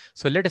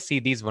 So let us see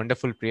these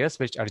wonderful prayers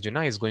which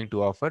Arjuna is going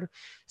to offer,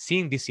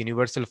 seeing this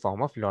universal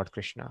form of Lord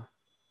Krishna.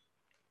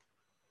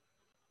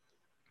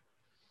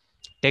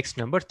 Text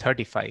number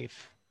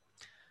 35.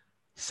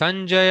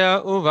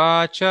 Sanjaya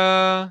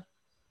Uvacha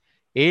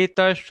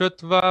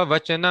एतश्रुत्वा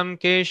वचनं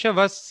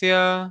केशवस्य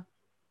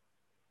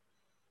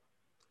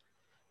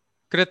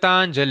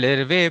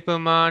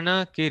कृताञ्जलिर्वेपमान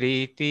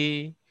किरीति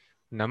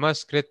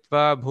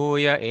नमस्कृत्वा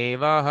भूय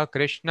एवाह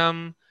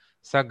कृष्णं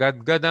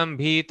सगद्गदं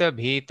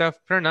भीतः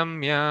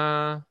प्रणम्य.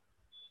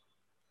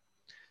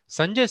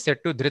 Sanjay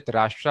said to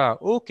Dhritarashtra,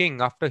 O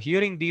king, after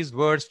hearing these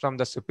words from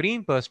the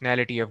Supreme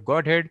Personality of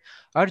Godhead,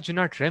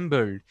 Arjuna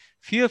trembled,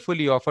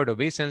 fearfully offered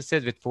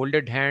obeisances with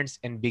folded hands,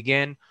 and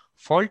began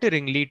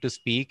falteringly to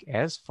speak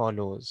as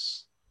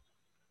follows.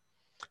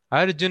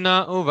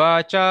 Arjuna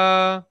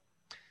uvacha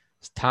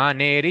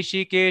sthane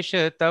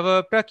rishikesh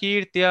tava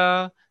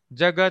prakirtya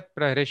jagat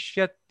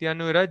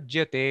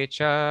prahrishyatyanurajyate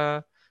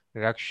cha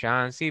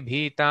rakshansi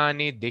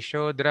bhitani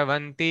disho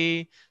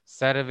dravanti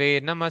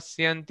sarve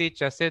namasyanti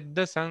cha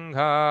siddha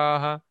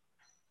sanghaha.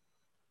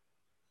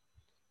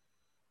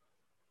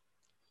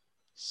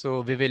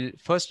 So we will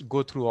first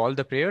go through all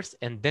the prayers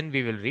and then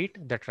we will read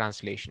the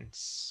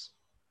translations.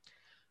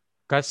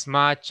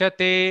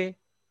 Kasmachate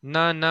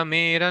na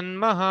nameran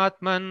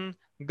mahatman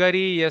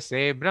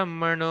gariyase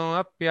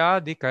brahmano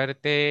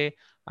apyadikarte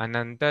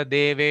ananta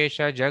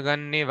devesha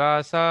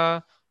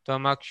jagannivasa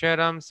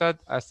tvamaksharam sat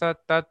asat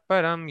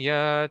tatparam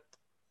yat.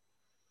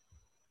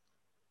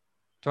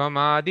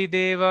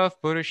 त्वमादिदेवः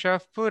पुरुषः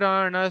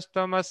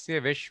पुराणस्त्वमस्य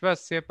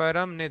विश्वस्य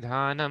परं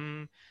निधानं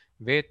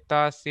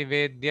वेत्तासि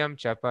वेद्यं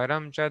च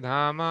परं च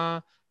धाम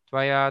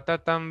त्वया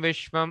ततं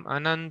विश्वम्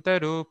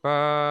अनन्तरूप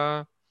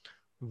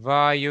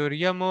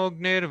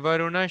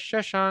वायुर्यमोऽग्निर्वरुणः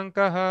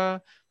शशाङ्कः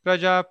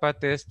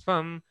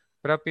प्रजापतिस्त्वं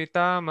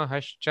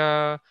प्रपितामहश्च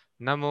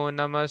नमो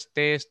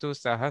नमस्तेस्तु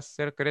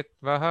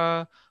सहस्रकृत्वः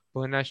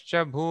पुनश्च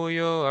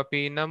भूयो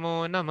अपि नमो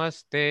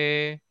नमस्ते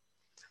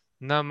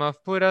नमः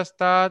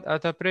पुरस्तात्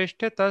अथ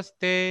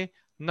पृष्ठतस्ते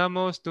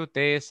नमोऽस्तु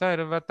ते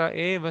सर्वत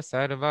एव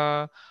सर्वा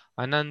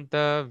अनंत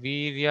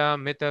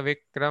वीर्यामित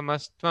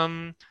विक्रमस्त्वं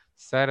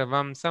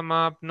सर्वं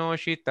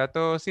समाप्नोषि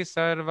ततोऽसि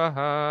सर्वः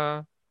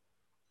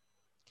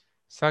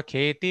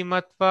सखेति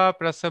मत्वा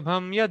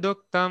प्रसभं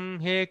यदुक्तं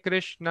हे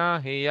कृष्ण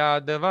हे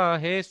यादव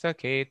हे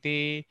सखेति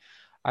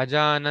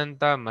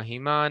अजानन्त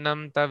महिमानं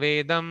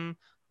तवेदं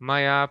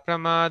मया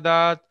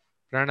प्रमादात्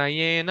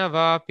प्रणयेन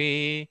वापि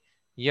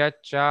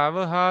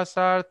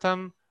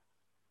यच्चावहासार्थम्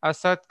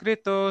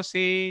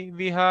असत्कृतोऽसि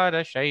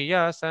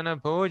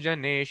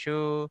विहारशय्यासनभोजनेषु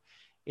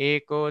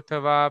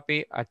एकोऽथवापि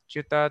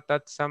अच्युत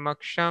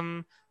तत्समक्षं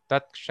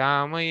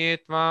तत्क्षामये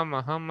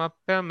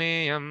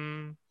त्वामहमप्रमेयम्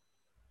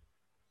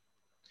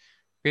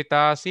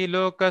पितासि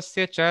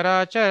लोकस्य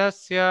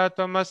चराचरस्य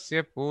त्वमस्य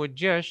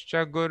पूज्यश्च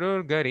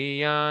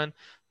गुरुर्गरीयान्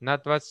न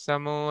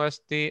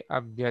त्वत्समोऽस्ति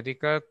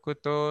अभ्यधिकः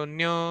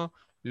कुतोऽन्यो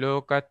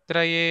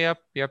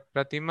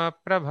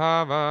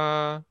लोकत्रयेऽप्यप्रतिमप्रभाव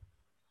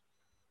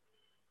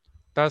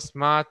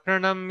तस्मात्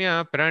प्रणम्य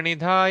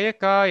प्रणिधाय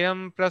कायं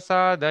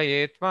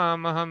प्रसादये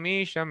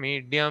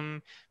त्वामहमीशमीड्यं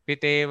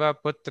पितेव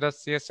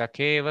पुत्रस्य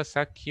सखेव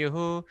सख्युः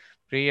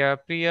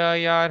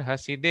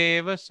प्रियप्रिययार्हसि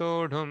देव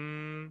सोढुम्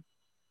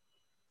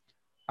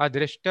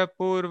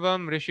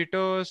अदृष्टपूर्वं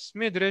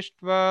ऋषितोऽस्मि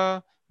दृष्ट्वा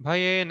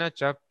भयेन च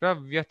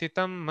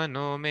प्रव्यथितं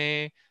मनो मे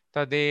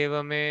तदेव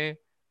मे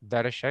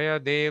दर्शय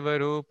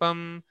देवरूपं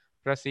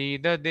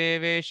प्रसीद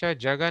देवेश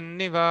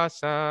जगन्निवास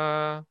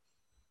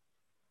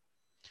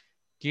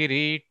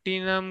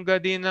किरीटिनं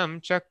गदिनं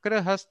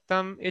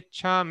चक्रहस्तम्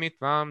इच्छामि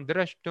त्वां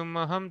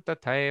द्रष्टुमहं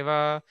तथैव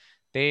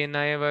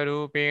तेनैव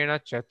रूपेण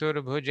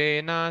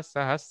चतुर्भुजेन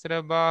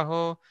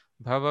सहस्रबाहो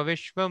भव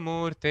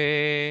विश्वमूर्ते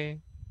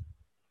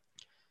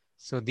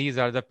So these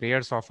are the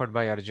prayers offered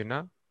by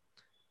Arjuna.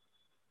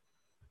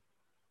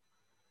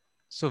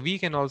 So we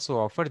can also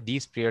offer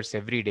these prayers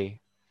every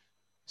day.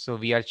 So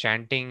we are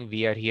chanting,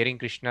 we are hearing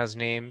Krishna's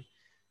name,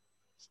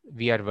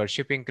 we are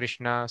worshipping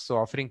Krishna. So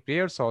offering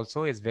prayers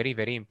also is very,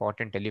 very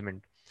important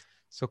element.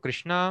 So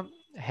Krishna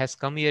has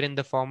come here in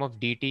the form of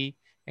deity.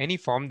 Any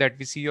form that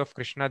we see of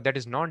Krishna that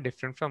is not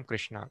different from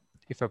Krishna.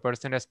 If a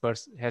person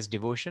has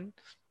devotion,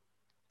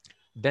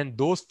 then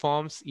those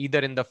forms either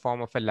in the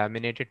form of a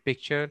laminated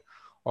picture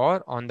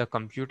or on the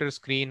computer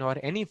screen or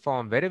any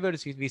form, wherever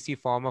we see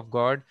form of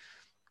God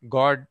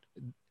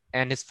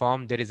and his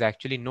form, there is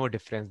actually no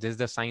difference. This is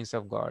the science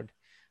of God.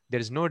 There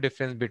is no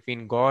difference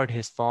between God,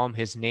 his form,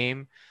 his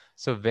name.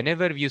 So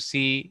whenever you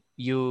see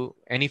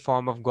any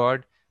form of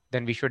God,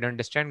 then we should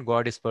understand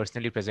God is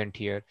personally present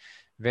here.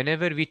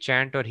 Whenever we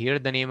chant or hear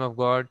the name of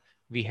God,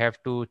 we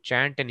have to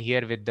chant and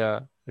hear with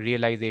the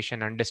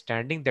realization,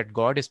 understanding that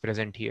God is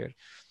present here.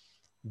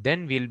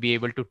 Then we'll be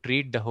able to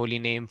treat the holy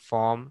name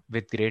form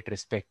with great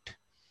respect.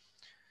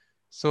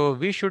 So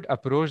we should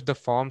approach the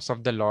forms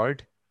of the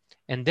Lord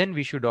and then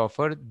we should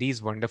offer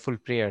these wonderful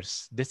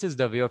prayers. This is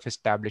the way of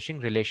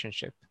establishing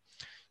relationship.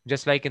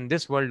 Just like in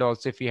this world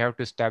also, if we have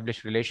to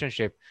establish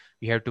relationship,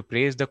 we have to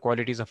praise the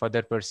qualities of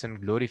other person,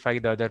 glorify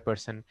the other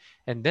person,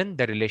 and then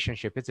the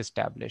relationship is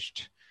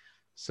established.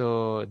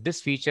 So this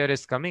feature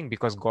is coming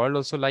because God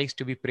also likes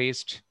to be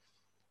praised.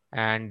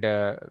 And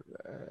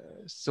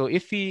so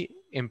if we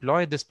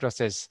employ this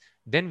process,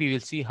 then we will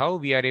see how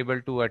we are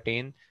able to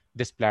attain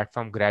this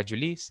platform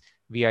gradually.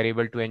 We are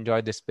able to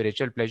enjoy the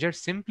spiritual pleasure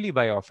simply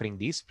by offering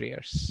these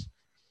prayers.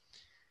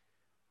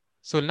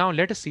 So now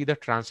let us see the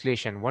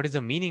translation. What is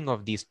the meaning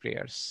of these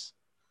prayers?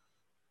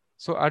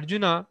 So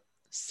Arjuna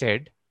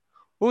said,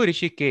 O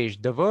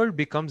Rishikesh, the world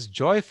becomes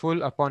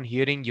joyful upon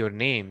hearing your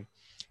name,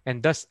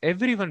 and thus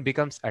everyone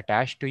becomes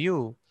attached to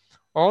you.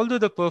 Although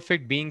the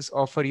perfect beings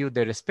offer you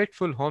their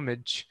respectful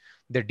homage,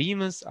 the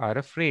demons are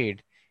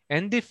afraid,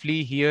 and they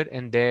flee here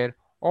and there.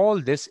 All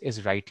this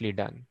is rightly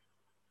done.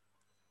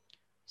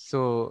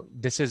 So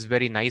this is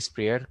very nice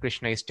prayer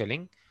Krishna is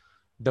telling.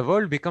 The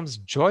world becomes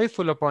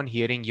joyful upon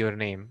hearing your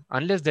name,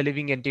 unless the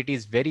living entity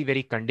is very,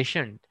 very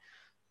conditioned.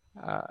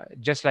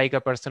 Just like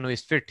a person who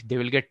is fit, they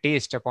will get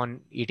taste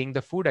upon eating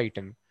the food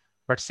item,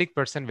 but sick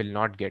person will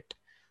not get.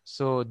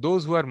 So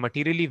those who are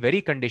materially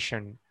very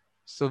conditioned,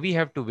 so we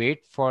have to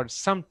wait for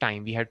some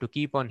time. We have to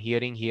keep on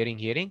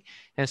hearing,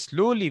 and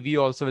slowly we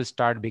also will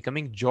start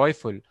becoming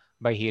joyful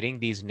by hearing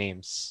these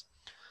names.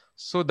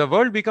 So the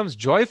world becomes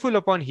joyful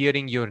upon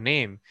hearing your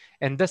name,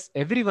 and thus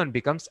everyone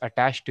becomes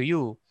attached to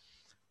you.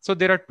 So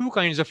there are two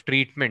kinds of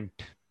treatment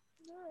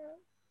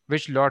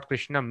which Lord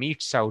Krishna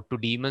meets out to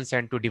demons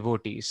and to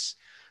devotees.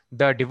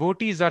 The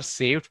devotees are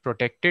saved,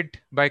 protected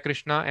by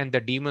Krishna, and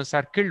the demons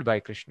are killed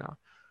by Krishna.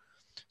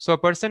 So a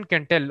person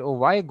can tell, oh,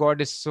 why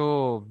God is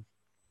so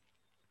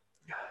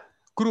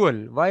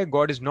cruel? Why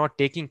God is not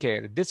taking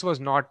care? This was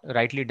not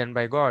rightly done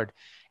by God.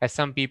 As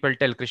some people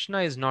tell,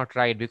 Krishna is not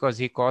right because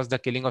he caused the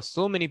killing of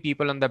so many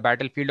people on the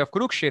battlefield of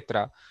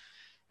Kurukshetra.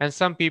 And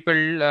some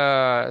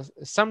people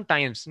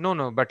sometimes,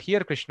 no, but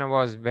here Krishna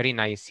was very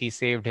nice. He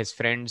saved his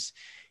friends,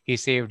 He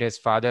saved his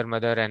father,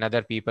 mother, and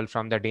other people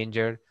from the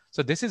danger.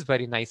 So this is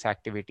very nice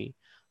activity.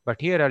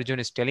 But here Arjun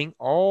is telling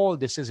all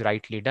this is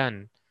rightly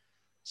done.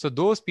 So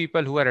those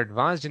people who are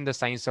advanced in the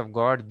science of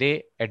God,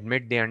 they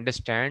admit, they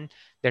understand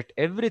that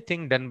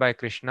everything done by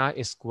Krishna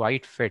is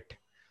quite fit.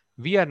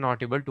 We are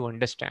not able to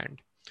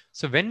understand.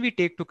 So when we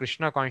take to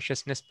Krishna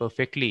consciousness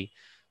perfectly,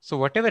 so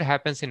whatever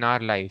happens in our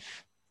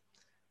life,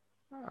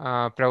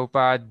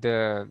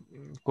 Prabhupada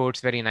quotes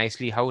very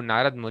nicely how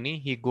Narad Muni,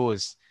 he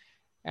goes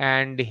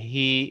and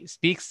he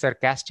speaks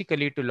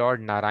sarcastically to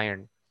Lord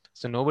Narayan.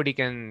 So nobody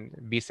can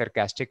be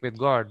sarcastic with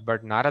God,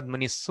 but Narad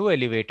Muni is so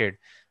elevated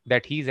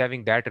that he's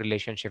having that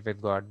relationship with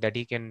God that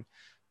he can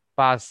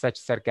pass such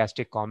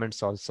sarcastic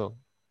comments also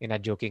in a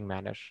joking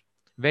manner.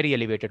 Very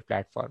elevated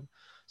platform.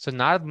 So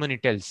Narad Muni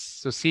tells,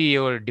 so see,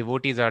 your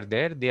devotees are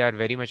there, they are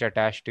very much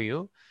attached to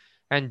you,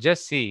 and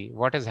just see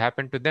what has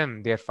happened to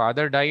them. Their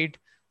father died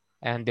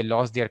and they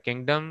lost their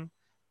kingdom,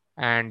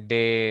 and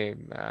they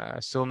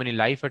so many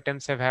life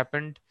attempts have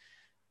happened,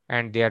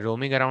 and they are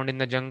roaming around in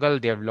the jungle.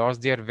 They have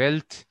lost their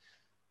wealth.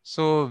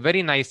 So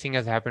very nice thing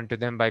has happened to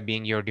them by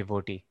being your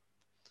devotee.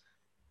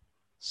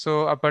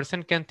 So a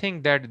person can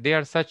think that they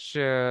are such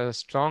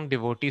strong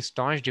devotees,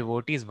 staunch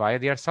devotees, why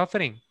they are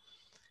suffering.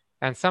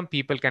 And some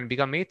people can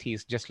become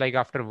atheists, just like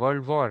after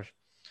World War.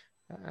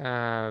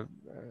 Uh,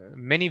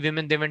 Many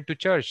women, they went to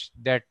church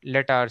that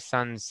let our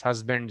sons,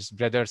 husbands,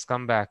 brothers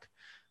come back.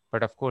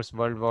 But of course,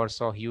 World War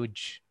saw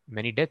huge,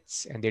 many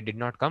deaths, and they did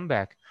not come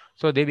back.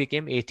 So they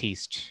became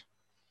atheists.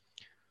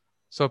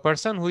 So a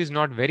person who is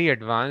not very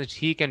advanced,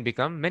 he can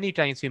become, many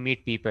times we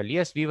meet people.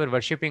 Yes, we were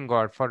worshipping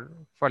God for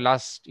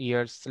last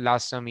years,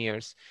 last some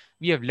years.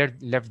 We have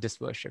left this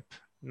worship.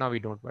 Now we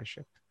don't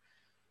worship.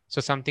 So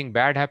something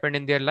bad happened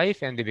in their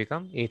life and they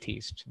become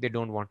atheist. They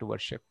don't want to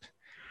worship.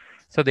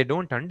 So they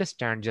don't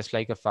understand, just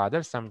like a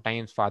father.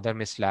 Sometimes father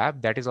may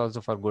slap, that is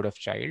also for good of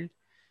child.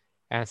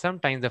 And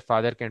sometimes the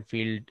father can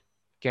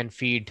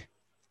feed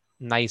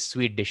nice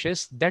sweet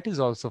dishes, that is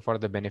also for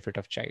the benefit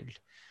of child.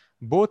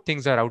 Both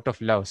things are out of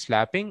love,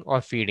 slapping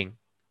or feeding,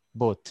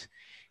 both.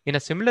 In a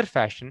similar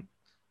fashion,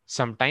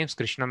 sometimes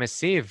Krishna may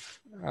save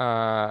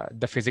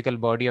the physical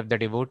body of the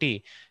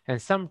devotee,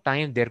 and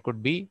sometimes there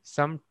could be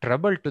some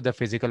trouble to the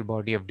physical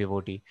body of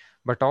devotee.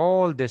 But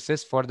all this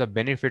is for the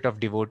benefit of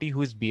devotee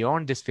who is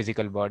beyond this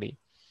physical body.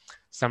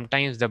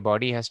 Sometimes the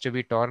body has to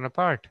be torn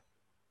apart,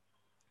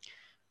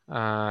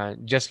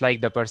 just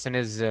like the person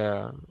is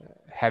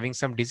having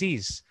some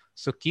disease.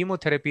 So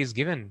chemotherapy is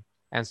given,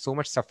 and so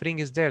much suffering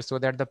is there so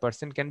that the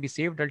person can be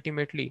saved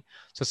ultimately.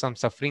 So some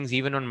sufferings,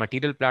 even on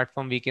material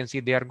platform, we can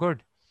see they are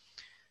good.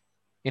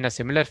 In a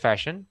similar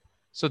fashion,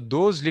 so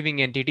those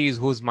living entities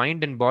whose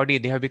mind and body,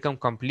 they have become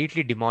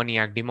completely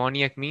demoniac.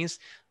 Demoniac means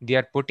they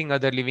are putting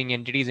other living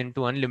entities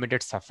into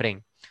unlimited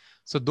suffering.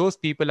 So those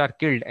people are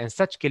killed, and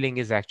such killing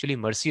is actually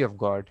mercy of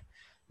God,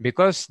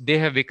 because they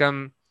have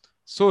become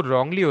so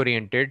wrongly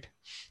oriented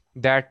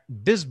that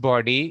this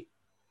body,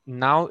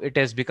 now it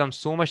has become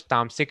so much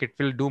tamasic, it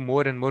will do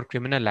more and more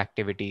criminal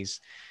activities.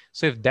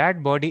 So if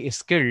that body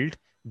is killed,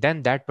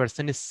 then that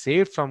person is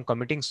saved from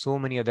committing so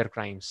many other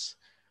crimes.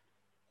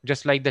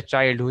 Just like the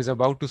child who is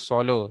about to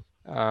swallow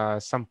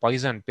some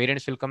poison,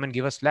 parents will come and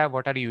give a slap,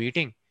 what are you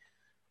eating?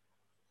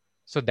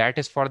 So that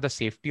is for the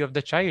safety of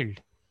the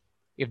child.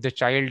 If the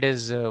child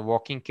is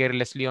walking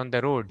carelessly on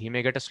the road, he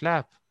may get a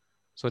slap,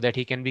 so that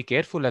he can be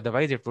careful,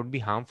 otherwise it would be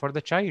harm for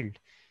the child.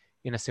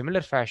 In a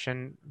similar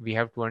fashion, we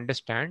have to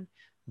understand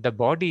the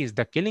bodies,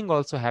 the killing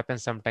also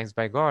happens sometimes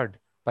by God.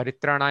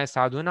 Paritranaya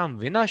sadhunam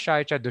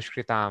vinashaya cha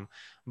dushkritam.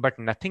 But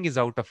nothing is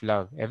out of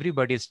love.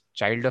 Everybody is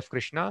child of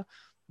Krishna.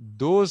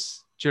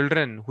 Those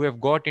children who have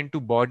got into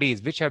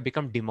bodies which have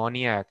become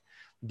demoniac,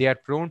 they are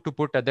prone to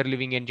put other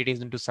living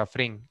entities into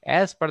suffering.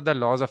 As per the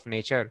laws of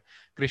nature,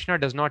 Krishna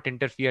does not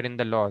interfere in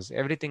the laws.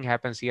 Everything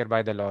happens here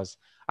by the laws,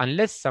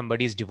 unless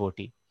somebody is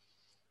devotee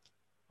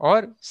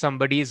or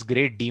somebody is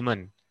great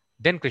demon,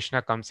 then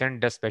Krishna comes and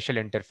does special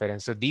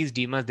interference. So these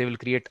demons, they will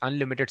create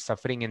unlimited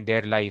suffering in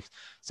their life.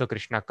 So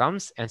Krishna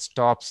comes and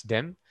stops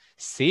them,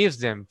 saves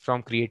them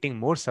from creating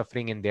more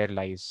suffering in their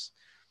lives.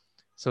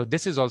 So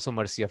this is also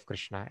mercy of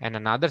Krishna. And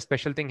another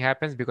special thing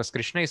happens, because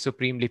Krishna is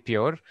supremely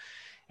pure.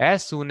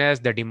 As soon as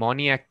the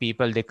demoniac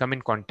people, they come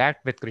in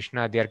contact with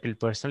Krishna, they are killed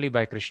personally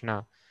by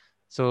Krishna.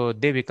 So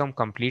they become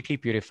completely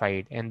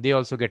purified, and they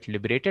also get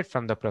liberated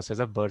from the process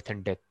of birth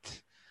and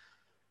death.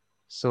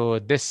 So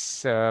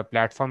this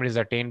platform is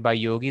attained by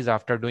yogis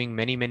after doing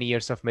many, many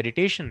years of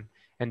meditation.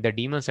 And the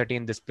demons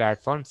attain this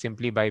platform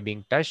simply by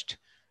being touched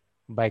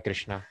by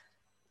Krishna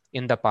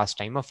in the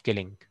pastime of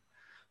killing.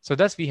 So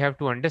thus we have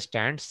to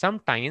understand,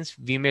 sometimes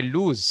we may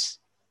lose,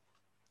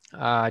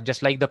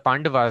 just like the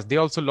Pandavas, they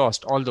also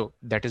lost, although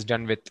that is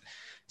done with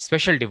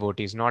special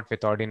devotees, not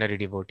with ordinary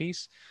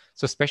devotees.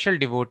 So special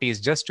devotees,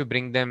 just to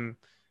bring them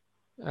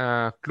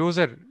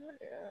closer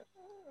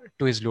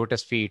to his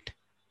lotus feet,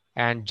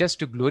 and just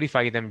to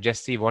glorify them,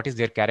 just see what is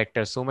their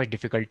character, so much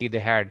difficulty they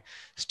had,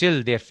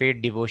 still their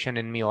faith, devotion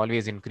in me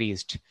always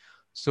increased.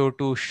 So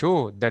to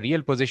show the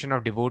real position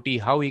of devotee,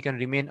 how he can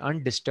remain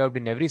undisturbed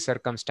in every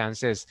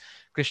circumstances,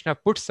 Krishna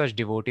puts such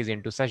devotees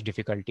into such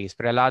difficulties.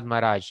 Prahlad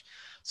Maharaj.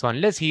 So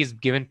unless he is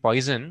given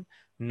poison,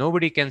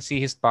 nobody can see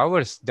his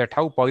powers, that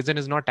how poison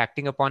is not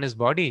acting upon his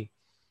body.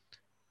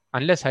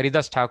 Unless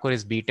Haridas Thakur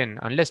is beaten,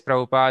 unless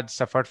Prabhupada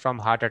suffered from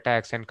heart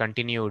attacks and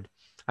continued,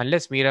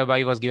 unless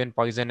Mirabai was given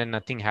poison and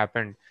nothing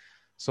happened,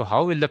 so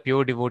how will the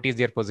pure devotees,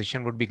 their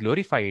position would be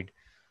glorified?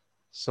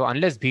 So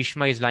unless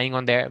Bhishma is lying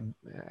on the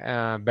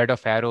bed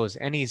of arrows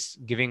and he's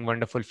giving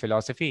wonderful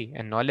philosophy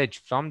and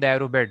knowledge from the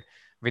arrow bed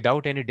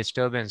without any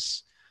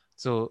disturbance,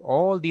 so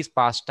all these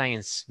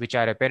pastimes which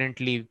are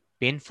apparently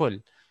painful,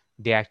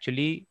 they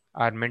actually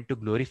are meant to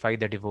glorify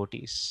the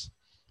devotees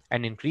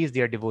and increase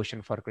their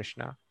devotion for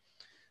Krishna.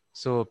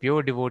 So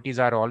pure devotees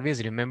are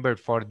always remembered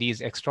for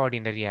these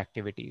extraordinary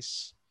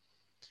activities.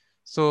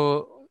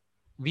 So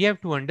we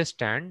have to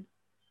understand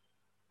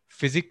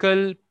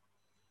physical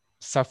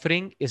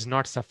suffering is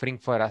not suffering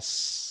for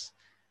us.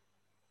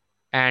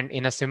 And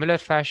in a similar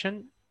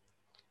fashion,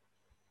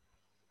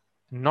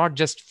 not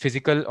just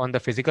physical on the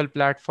physical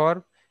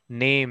platform,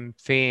 name,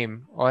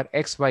 fame, or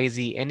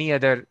XYZ, any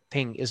other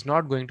thing is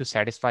not going to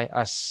satisfy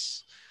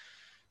us.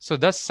 So,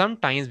 thus,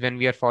 sometimes when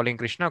we are following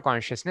Krishna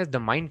consciousness, the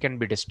mind can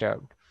be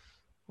disturbed.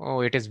 Oh,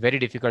 it is very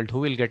difficult. Who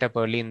will get up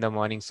early in the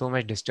morning? So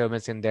much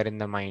disturbance in there in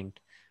the mind.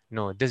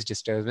 No, this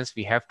disturbance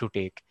we have to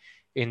take.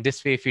 In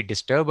this way, if we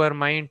disturb our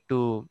mind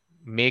to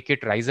make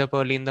it rise up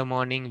early in the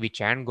morning, we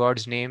chant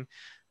God's name,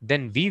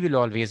 then we will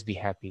always be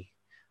happy.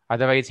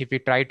 Otherwise, if we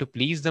try to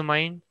please the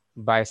mind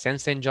by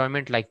sense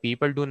enjoyment like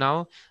people do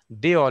now,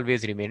 they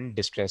always remain in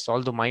distress,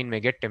 although mind may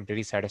get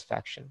temporary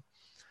satisfaction.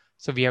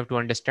 So we have to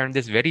understand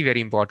this very,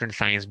 very important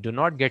science. Do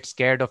not get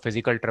scared of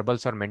physical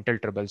troubles or mental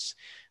troubles.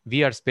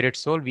 We are spirit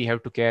soul. We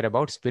have to care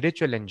about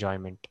spiritual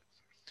enjoyment.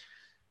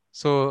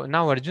 So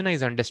now Arjuna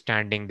is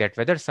understanding that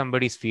whether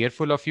somebody is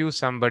fearful of you,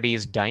 somebody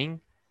is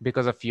dying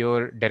because of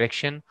your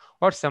direction,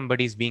 or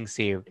somebody is being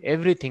saved,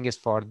 everything is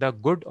for the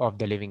good of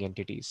the living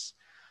entities.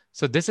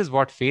 So this is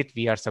what faith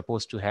we are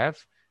supposed to have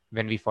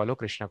when we follow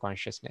Krishna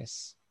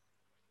consciousness.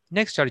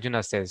 Next,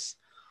 Arjuna says,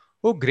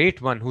 O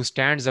great one who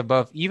stands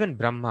above even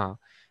Brahma,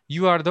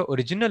 you are the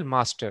original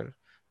master.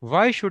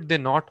 Why should they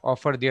not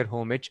offer their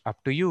homage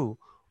up to you?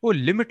 O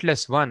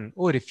limitless one,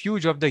 O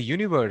refuge of the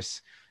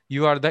universe,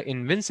 you are the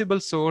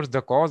invincible source,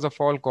 the cause of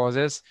all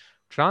causes,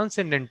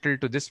 transcendental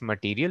to this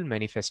material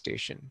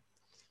manifestation.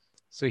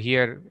 So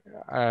here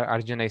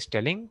Arjuna is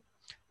telling,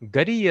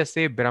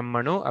 Gariyase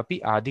Brahmano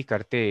api adi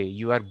karte.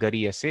 You are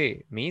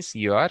Gariyase, means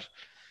you are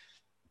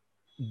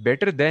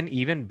better than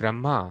even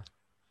Brahma.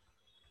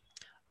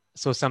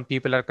 So some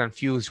people are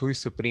confused. Who is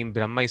supreme?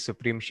 Brahma is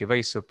supreme, Shiva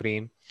is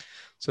supreme.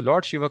 So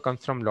Lord Shiva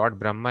comes from Lord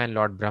Brahma, and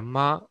Lord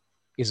Brahma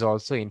is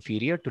also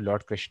inferior to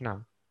Lord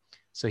Krishna.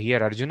 So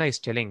here Arjuna is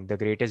telling the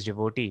greatest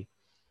devotee,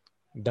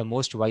 the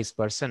most wise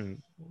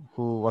person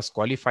who was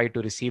qualified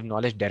to receive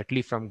knowledge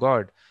directly from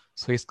God.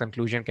 So his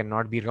conclusion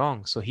cannot be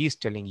wrong. So he is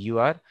telling you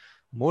are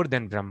more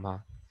than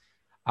Brahma.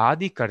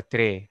 Adi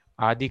Kartre.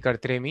 Adi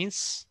Kartre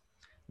means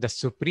the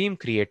supreme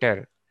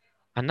creator.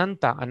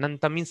 Ananta.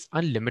 Ananta means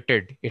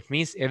unlimited. It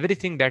means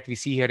everything that we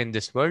see here in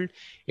this world,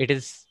 it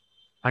is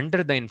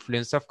under the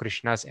influence of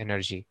Krishna's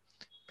energy.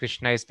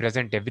 Krishna is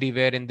present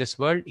everywhere in this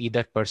world,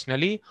 either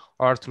personally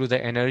or through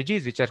the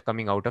energies which are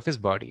coming out of his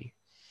body.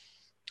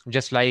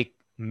 Just like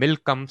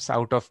milk comes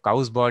out of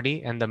cow's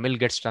body and the milk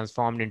gets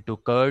transformed into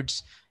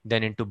curds,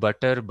 then into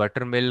butter,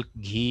 buttermilk,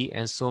 ghee,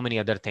 and so many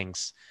other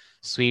things.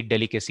 Sweet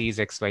delicacies,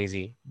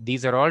 XYZ.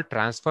 These are all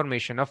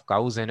transformation of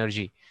cow's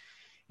energy.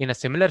 In a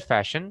similar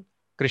fashion,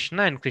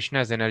 Krishna and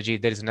Krishna's energy,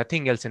 there is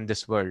nothing else in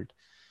this world.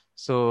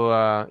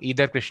 So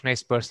either Krishna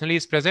is personally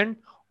is present,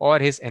 or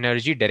his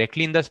energy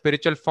directly in the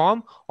spiritual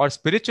form, or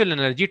spiritual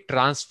energy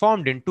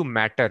transformed into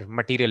matter,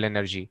 material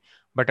energy.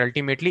 But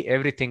ultimately,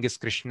 everything is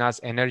Krishna's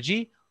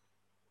energy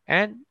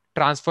and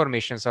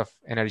transformations of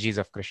energies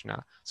of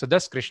Krishna. So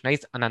thus Krishna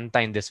is Ananta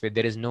in this way.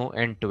 There is no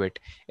end to it.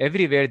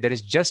 Everywhere there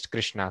is just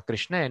Krishna,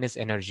 Krishna and his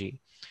energy.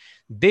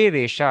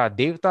 Devesha,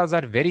 Devatas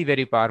are very,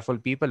 very powerful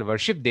people.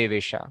 Worship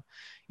Devesha.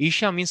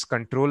 Isha means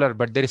controller,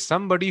 but there is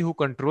somebody who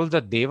controls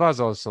the Devas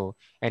also,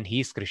 and he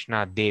is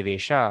Krishna,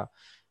 Devesha.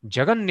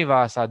 Jagan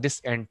Nivasa, this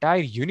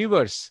entire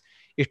universe,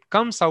 it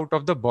comes out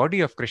of the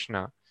body of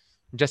Krishna.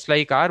 Just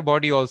like our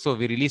body also,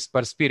 we release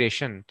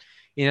perspiration.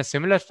 In a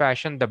similar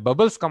fashion, the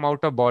bubbles come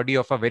out of body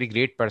of a very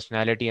great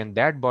personality, and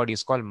that body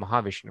is called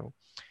Mahavishnu.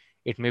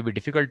 It may be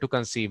difficult to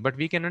conceive, but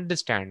we can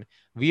understand.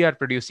 We are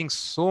producing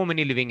so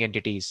many living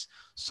entities,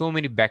 so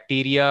many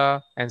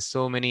bacteria, and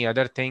so many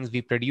other things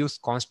we produce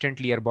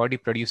constantly. Our body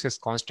produces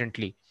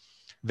constantly,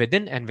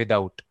 within and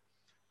without.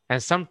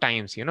 And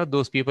sometimes,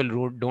 those people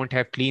who don't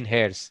have clean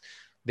hairs,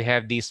 they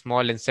have these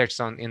small insects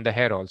on in the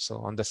hair also,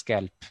 on the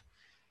scalp.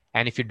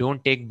 And if you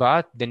don't take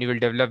bath, then you will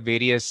develop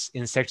various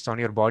insects on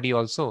your body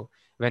also.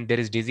 When there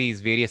is disease,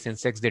 various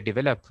insects they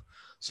develop.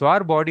 So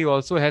our body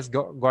also has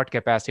got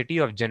capacity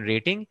of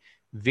generating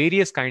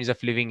various kinds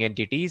of living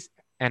entities,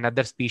 and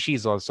other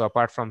species also,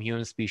 apart from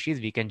human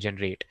species, we can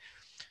generate.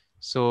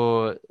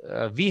 So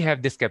we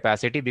have this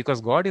capacity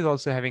because God is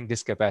also having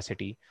this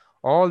capacity.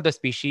 All the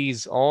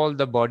species, all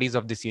the bodies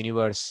of this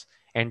universe,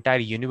 entire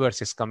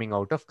universe is coming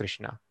out of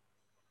Krishna.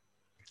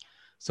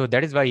 So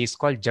that is why he's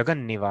called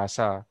Jagan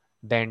Nivasa,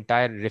 the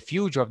entire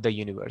refuge of the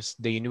universe.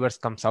 The universe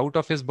comes out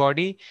of his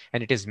body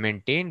and it is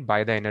maintained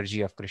by the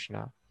energy of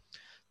Krishna.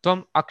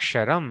 Tvam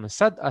Aksharam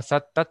Sad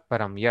Asat Tat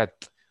Param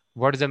Yat.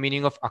 What is the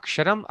meaning of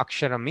Aksharam?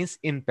 Aksharam means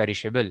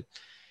imperishable.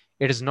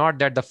 It is not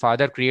that the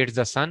father creates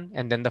the son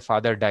and then the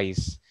father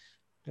dies.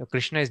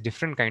 Krishna is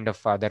different kind of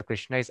father.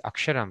 Krishna is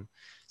Aksharam.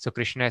 So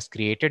Krishna has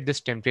created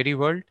this temporary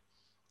world,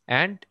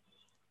 and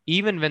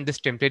even when this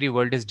temporary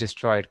world is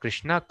destroyed,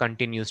 Krishna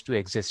continues to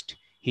exist.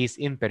 He is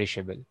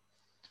imperishable.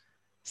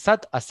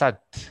 Sat Asat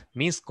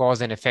means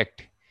cause and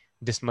effect.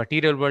 This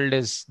material world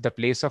is the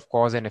place of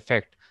cause and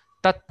effect.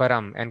 Tat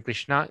Param, and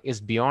Krishna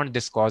is beyond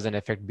this cause and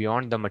effect,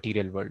 beyond the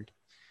material world.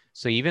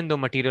 So even though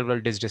material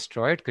world is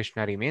destroyed,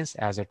 Krishna remains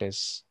as it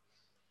is.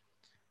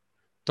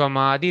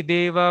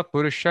 Twamadideva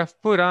Purushah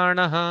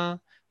Puranaha.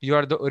 You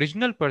are the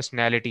original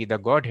personality, the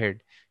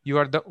Godhead. You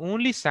are the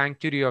only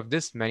sanctuary of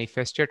this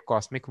manifested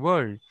cosmic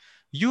world.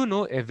 You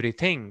know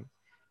everything,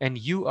 and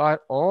you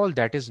are all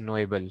that is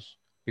knowable.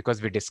 Because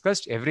we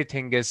discussed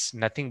everything is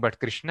nothing but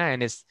Krishna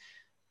and his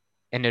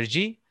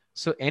energy.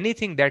 So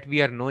anything that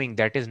we are knowing,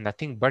 that is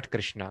nothing but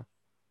Krishna.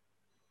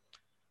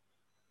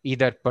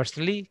 Either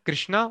personally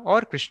Krishna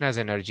or Krishna's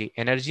energy.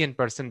 Energy and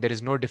person, there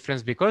is no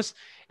difference because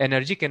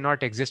energy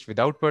cannot exist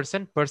without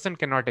person. Person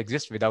cannot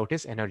exist without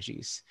his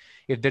energies.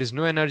 If there is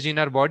no energy in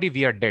our body,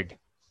 we are dead.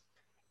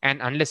 And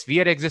unless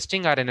we are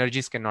existing, our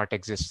energies cannot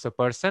exist. So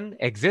person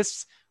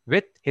exists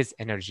with his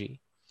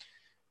energy.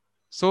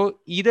 So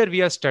either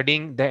we are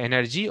studying the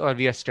energy or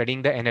we are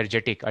studying the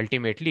energetic.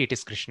 Ultimately, it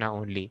is Krishna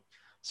only.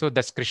 So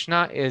thus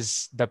Krishna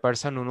is the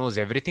person who knows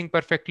everything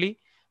perfectly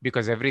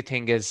because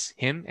everything is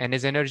him and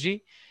his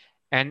energy.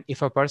 And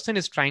if a person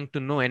is trying to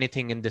know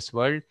anything in this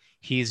world,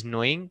 he is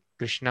knowing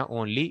Krishna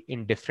only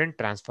in different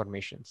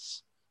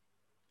transformations.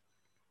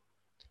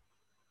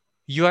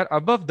 You are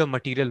above the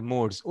material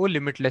modes, O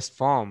limitless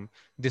form.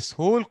 This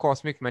whole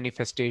cosmic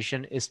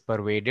manifestation is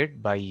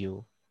pervaded by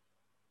you.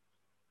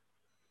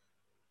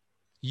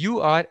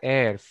 You are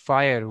air,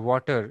 fire,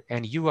 water,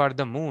 and you are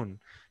the moon.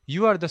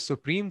 You are the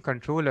supreme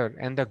controller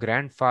and the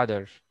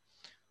grandfather.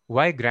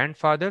 Why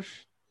grandfather?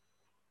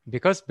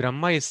 Because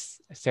Brahma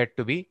is said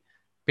to be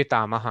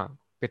Pitamaha.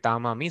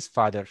 Pitamaha means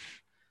father,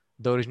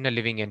 the original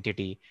living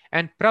entity.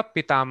 And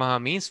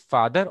Prapitamaha means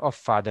father of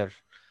father.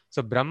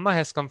 So Brahma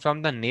has come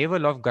from the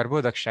navel of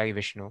Garbhodakshai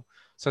Vishnu.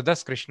 So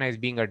thus Krishna is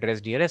being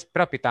addressed here as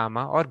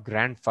Prapitama or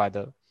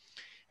grandfather.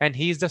 And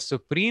he is the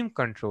supreme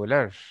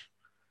controller.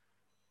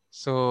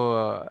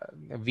 So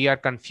we are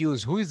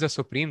confused. Who is the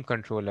supreme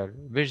controller?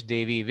 Which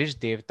Devi, which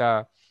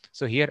Devta?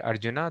 So here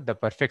Arjuna, the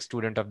perfect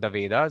student of the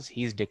Vedas,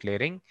 he is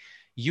declaring,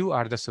 you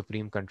are the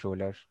supreme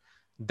controller.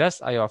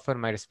 Thus I offer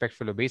my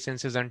respectful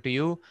obeisances unto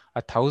you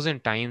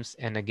 1,000 times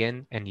and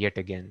again and yet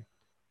again.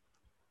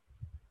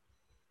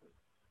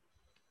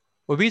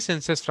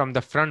 Obeisances from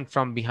the front,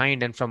 from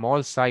behind, and from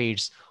all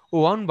sides.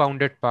 O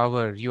unbounded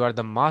power, you are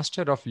the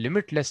master of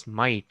limitless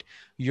might.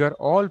 You are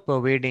all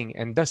pervading,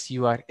 and thus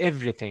you are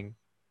everything.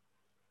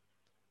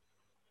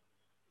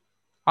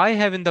 I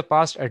have in the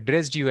past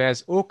addressed you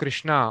as O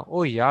Krishna, O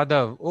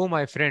Yadav, O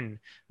my friend,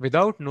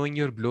 without knowing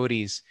your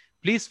glories.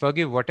 Please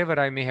forgive whatever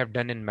I may have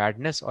done in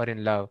madness or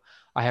in love.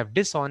 I have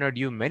dishonored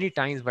you many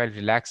times while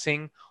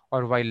relaxing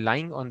or while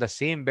lying on the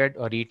same bed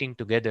or eating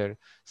together,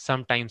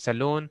 sometimes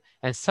alone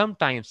and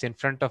sometimes in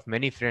front of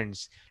many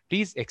friends.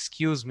 Please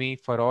excuse me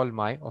for all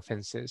my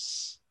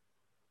offenses.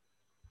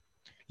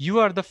 You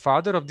are the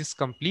father of this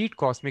complete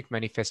cosmic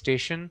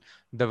manifestation,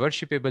 the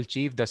worshipable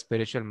chief, the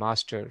spiritual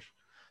master.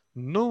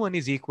 No one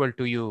is equal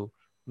to you,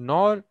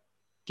 nor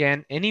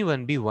can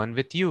anyone be one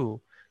with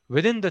you.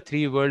 Within the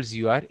three worlds,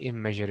 you are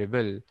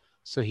immeasurable.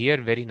 So,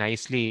 here, very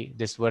nicely,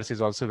 this verse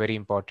is also very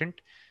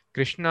important.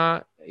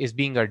 Krishna is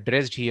being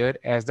addressed here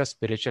as the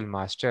spiritual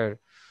master.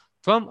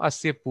 Tvam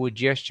asya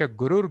pujyascha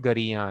gurur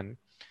gariyan.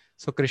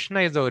 So,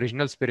 Krishna is the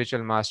original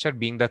spiritual master,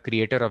 being the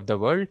creator of the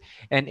world.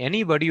 And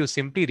anybody who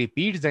simply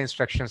repeats the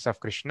instructions of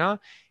Krishna,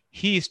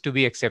 he is to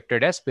be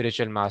accepted as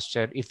spiritual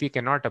master if we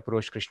cannot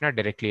approach Krishna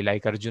directly,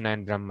 like Arjuna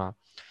and Brahma.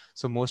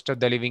 So most of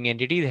the living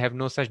entities have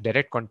no such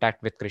direct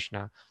contact with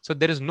Krishna. So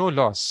there is no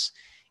loss.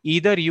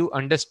 Either you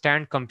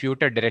understand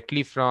computer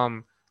directly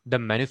from the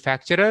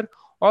manufacturer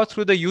or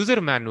through the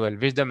user manual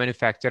which the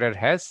manufacturer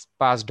has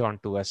passed on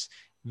to us.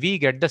 We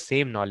get the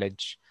same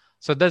knowledge.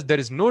 So thus there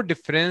is no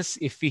difference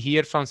if we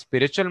hear from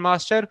spiritual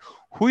master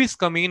who is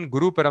coming in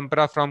Guru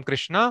Parampara from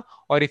Krishna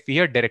or if we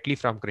hear directly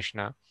from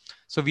Krishna.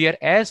 So we are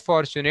as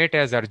fortunate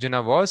as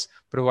Arjuna was,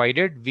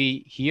 provided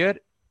we hear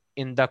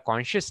in the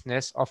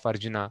consciousness of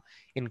Arjuna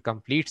in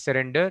complete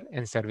surrender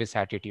and service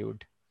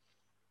attitude.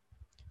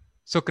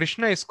 So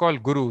Krishna is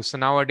called Guru. So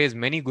nowadays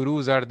many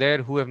gurus are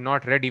there who have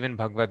not read even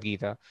Bhagavad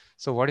Gita.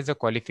 So what is the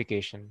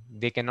qualification?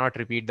 They cannot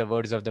repeat the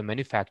words of the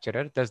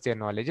manufacturer, thus their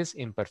knowledge is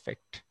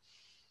imperfect.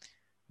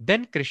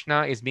 Then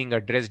Krishna is being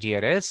addressed here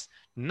as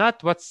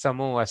Natvat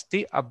samo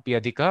asti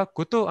abhyadika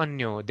kuto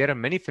anyo. There are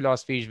many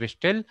philosophies which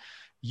tell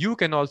you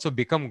can also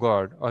become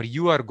God or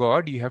you are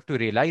God. You have to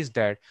realize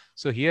that.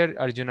 So here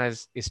Arjuna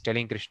is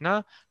telling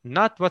Krishna,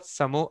 Natvat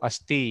samo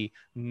asti.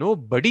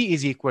 Nobody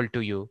is equal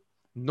to you.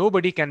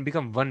 Nobody can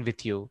become one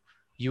with you.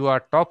 You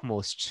are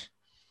topmost.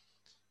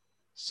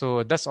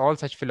 So thus all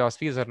such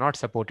philosophies are not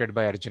supported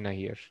by Arjuna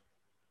here.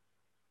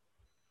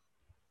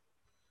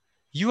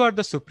 You are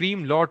the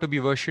supreme law to be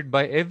worshipped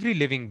by every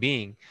living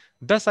being.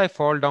 Thus I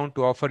fall down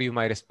to offer you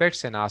my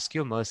respects and ask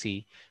your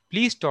mercy.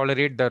 Please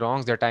tolerate the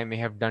wrongs that I may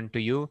have done to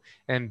you,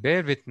 and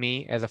bear with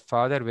me as a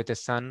father with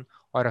his son,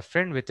 or a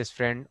friend with his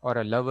friend, or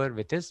a lover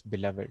with his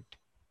beloved.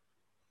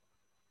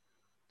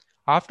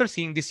 After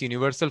seeing this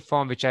universal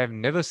form which I have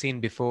never seen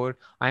before,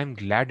 I am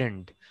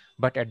gladdened,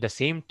 but at the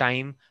same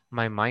time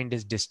my mind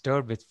is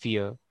disturbed with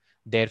fear.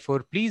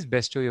 Therefore, please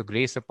bestow your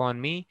grace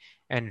upon me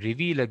and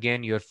reveal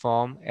again your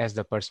form as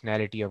the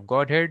personality of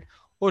Godhead,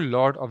 O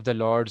Lord of the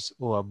Lords,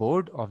 O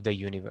abode of the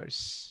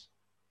universe.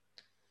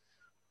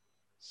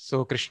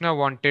 So, Krishna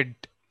wanted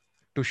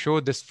to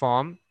show this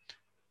form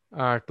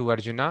to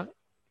Arjuna,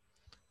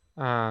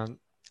 uh,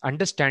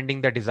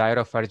 understanding the desire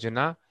of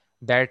Arjuna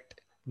that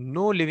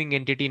no living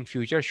entity in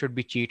future should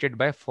be cheated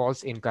by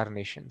false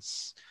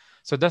incarnations.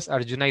 So thus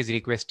Arjuna is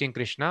requesting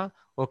Krishna,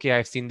 okay,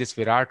 I've seen this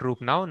Virat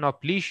Roop now. Now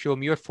please show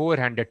me your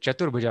four-handed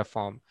Chaturbhuja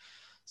form.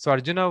 So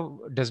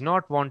Arjuna does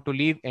not want to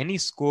leave any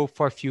scope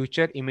for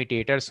future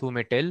imitators who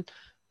may tell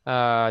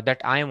that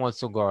I am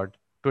also God.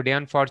 Today,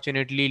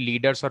 unfortunately,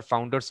 leaders or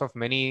founders of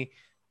many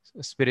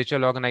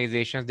spiritual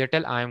organizations, they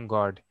tell I am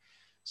God.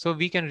 So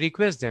we can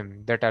request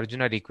them that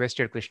Arjuna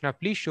requested Krishna,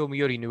 please show me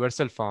your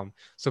universal form.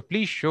 So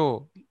please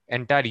show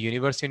entire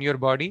universe in your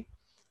body,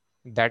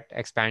 that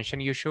expansion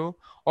you show,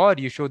 or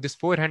you show this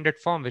four-handed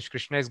form which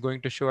Krishna is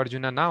going to show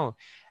Arjuna now.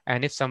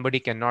 And if somebody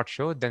cannot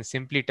show, then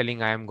simply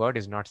telling I am God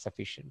is not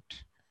sufficient.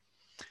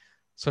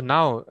 So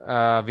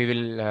now we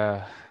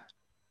will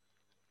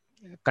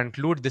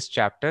conclude this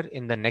chapter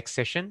in the next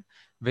session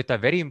with a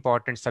very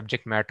important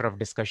subject matter of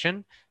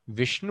discussion.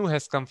 Vishnu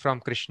has come from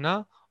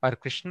Krishna or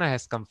Krishna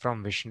has come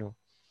from Vishnu.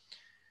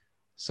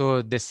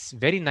 So this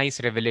very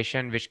nice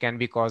revelation, which can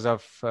be cause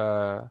of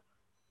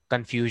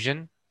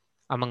confusion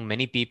among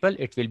many people,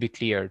 it will be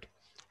cleared.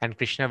 And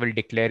Krishna will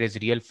declare his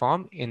real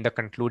form in the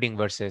concluding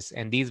verses.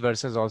 And these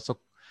verses also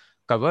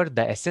cover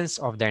the essence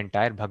of the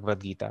entire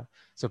Bhagavad Gita.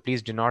 So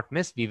please do not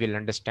miss. We will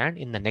understand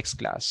in the next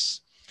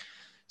class.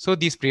 So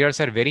these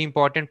prayers are very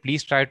important.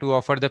 Please try to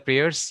offer the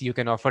prayers. You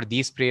can offer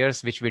these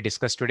prayers which we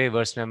discussed today,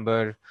 verse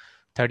number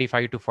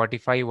 35 to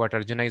 45, what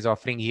Arjuna is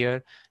offering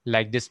here.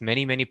 Like this,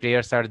 many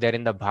prayers are there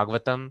in the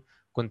Bhagavatam.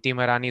 Kunti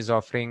Maharani is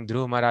offering,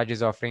 Dhruv Maharaj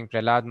is offering,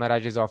 Prahlad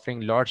Maharaj is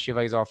offering, Lord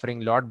Shiva is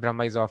offering, Lord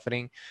Brahma is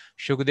offering,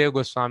 Shukdev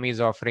Goswami is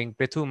offering,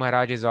 Prithu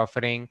Maharaj is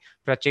offering,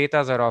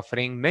 Prachetas are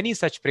offering. Many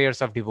such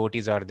prayers of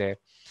devotees are there.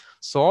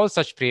 So all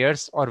such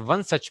prayers or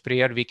one such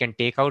prayer we can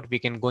take out, we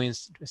can go and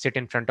sit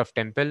in front of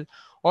temple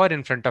or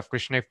in front of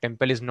Krishna. If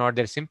temple is not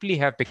there, simply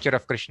have picture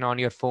of Krishna on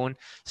your phone.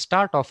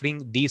 Start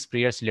offering these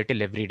prayers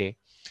little every day.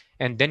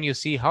 And then you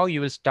see how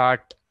you will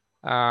start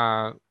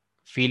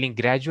feeling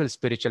gradual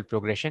spiritual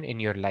progression in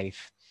your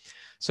life.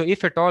 So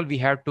if at all we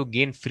have to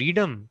gain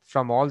freedom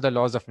from all the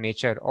laws of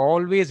nature,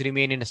 always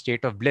remain in a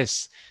state of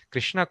bliss,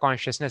 Krishna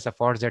consciousness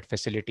affords that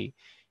facility.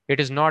 It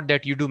is not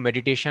that you do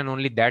meditation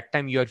only that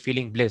time you are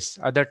feeling bliss.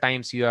 Other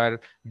times you are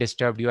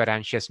disturbed, you are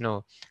anxious.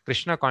 No.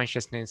 Krishna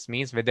consciousness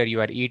means whether you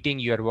are eating,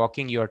 you are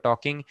walking, you are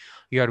talking,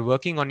 you are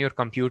working on your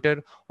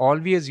computer,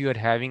 always you are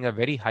having a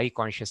very high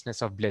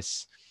consciousness of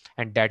bliss.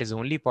 And that is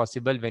only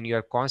possible when you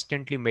are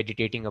constantly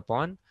meditating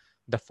upon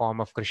the form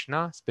of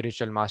Krishna,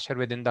 spiritual master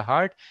within the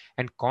heart,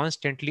 and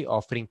constantly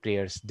offering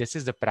prayers. This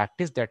is the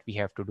practice that we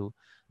have to do.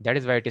 That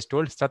is why it is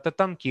told,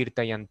 Satatam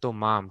Kirtayanto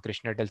Mam.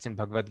 Krishna tells in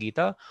Bhagavad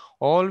Gita,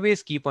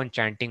 always keep on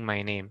chanting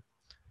my name.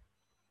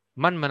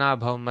 Man mana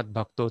bhav mat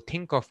bhakto,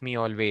 think of me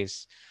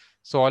always.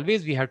 So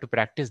always we have to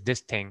practice this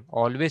thing.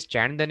 Always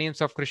chant the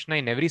names of Krishna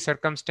in every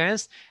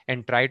circumstance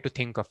and try to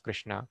think of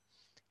Krishna.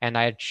 And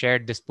I had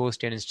shared this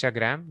post in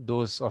Instagram.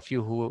 Those of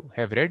you who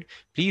have read,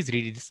 please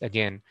read this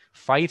again.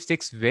 5,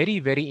 6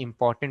 very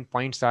important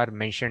points are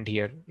mentioned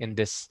here in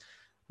this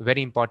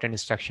very important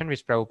instruction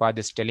which Prabhupada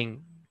is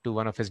telling to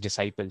one of his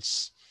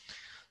disciples.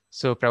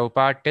 So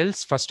Prabhupada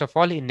tells, first of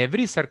all, in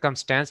every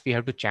circumstance, we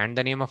have to chant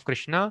the name of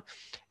Krishna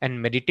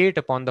and meditate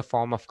upon the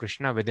form of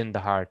Krishna within the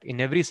heart. In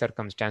every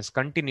circumstance,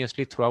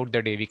 continuously throughout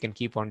the day, we can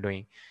keep on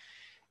doing.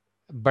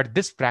 But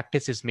this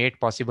practice is made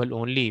possible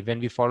only when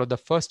we follow the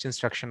first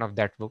instruction of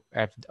that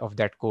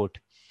quote.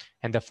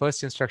 And the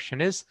first instruction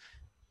is,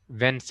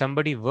 when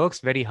somebody works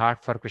very hard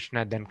for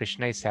Krishna, then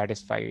Krishna is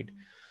satisfied.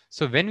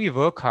 So when we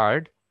work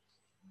hard,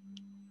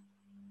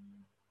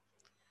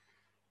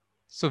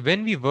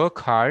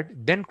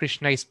 then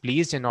Krishna is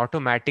pleased and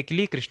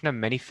automatically Krishna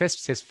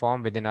manifests his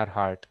form within our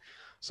heart.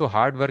 So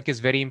hard work is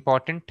very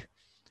important,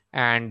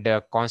 and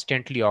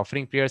constantly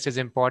offering prayers is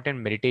important,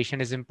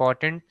 meditation is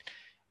important.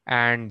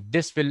 And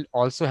this will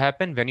also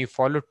happen when you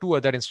follow two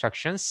other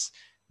instructions.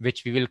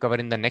 which we will cover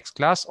in the next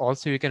class.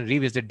 Also, you can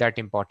revisit that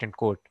important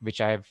quote,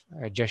 which I have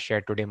just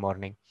shared today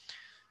morning.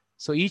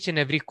 So each and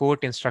every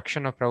quote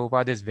instruction of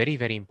Prabhupada is very,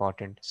 very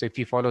important. So if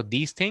you follow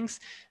these things,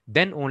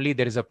 then only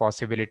there is a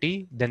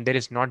possibility. Then there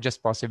is not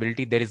just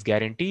possibility, there is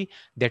guarantee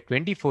that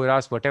 24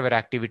 hours, whatever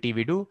activity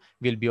we do,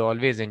 we'll be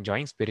always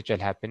enjoying spiritual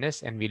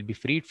happiness and we'll be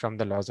freed from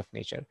the laws of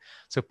nature.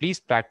 So please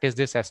practice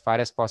this as far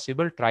as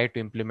possible. Try to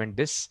implement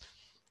this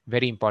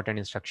very important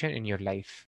instruction in your life.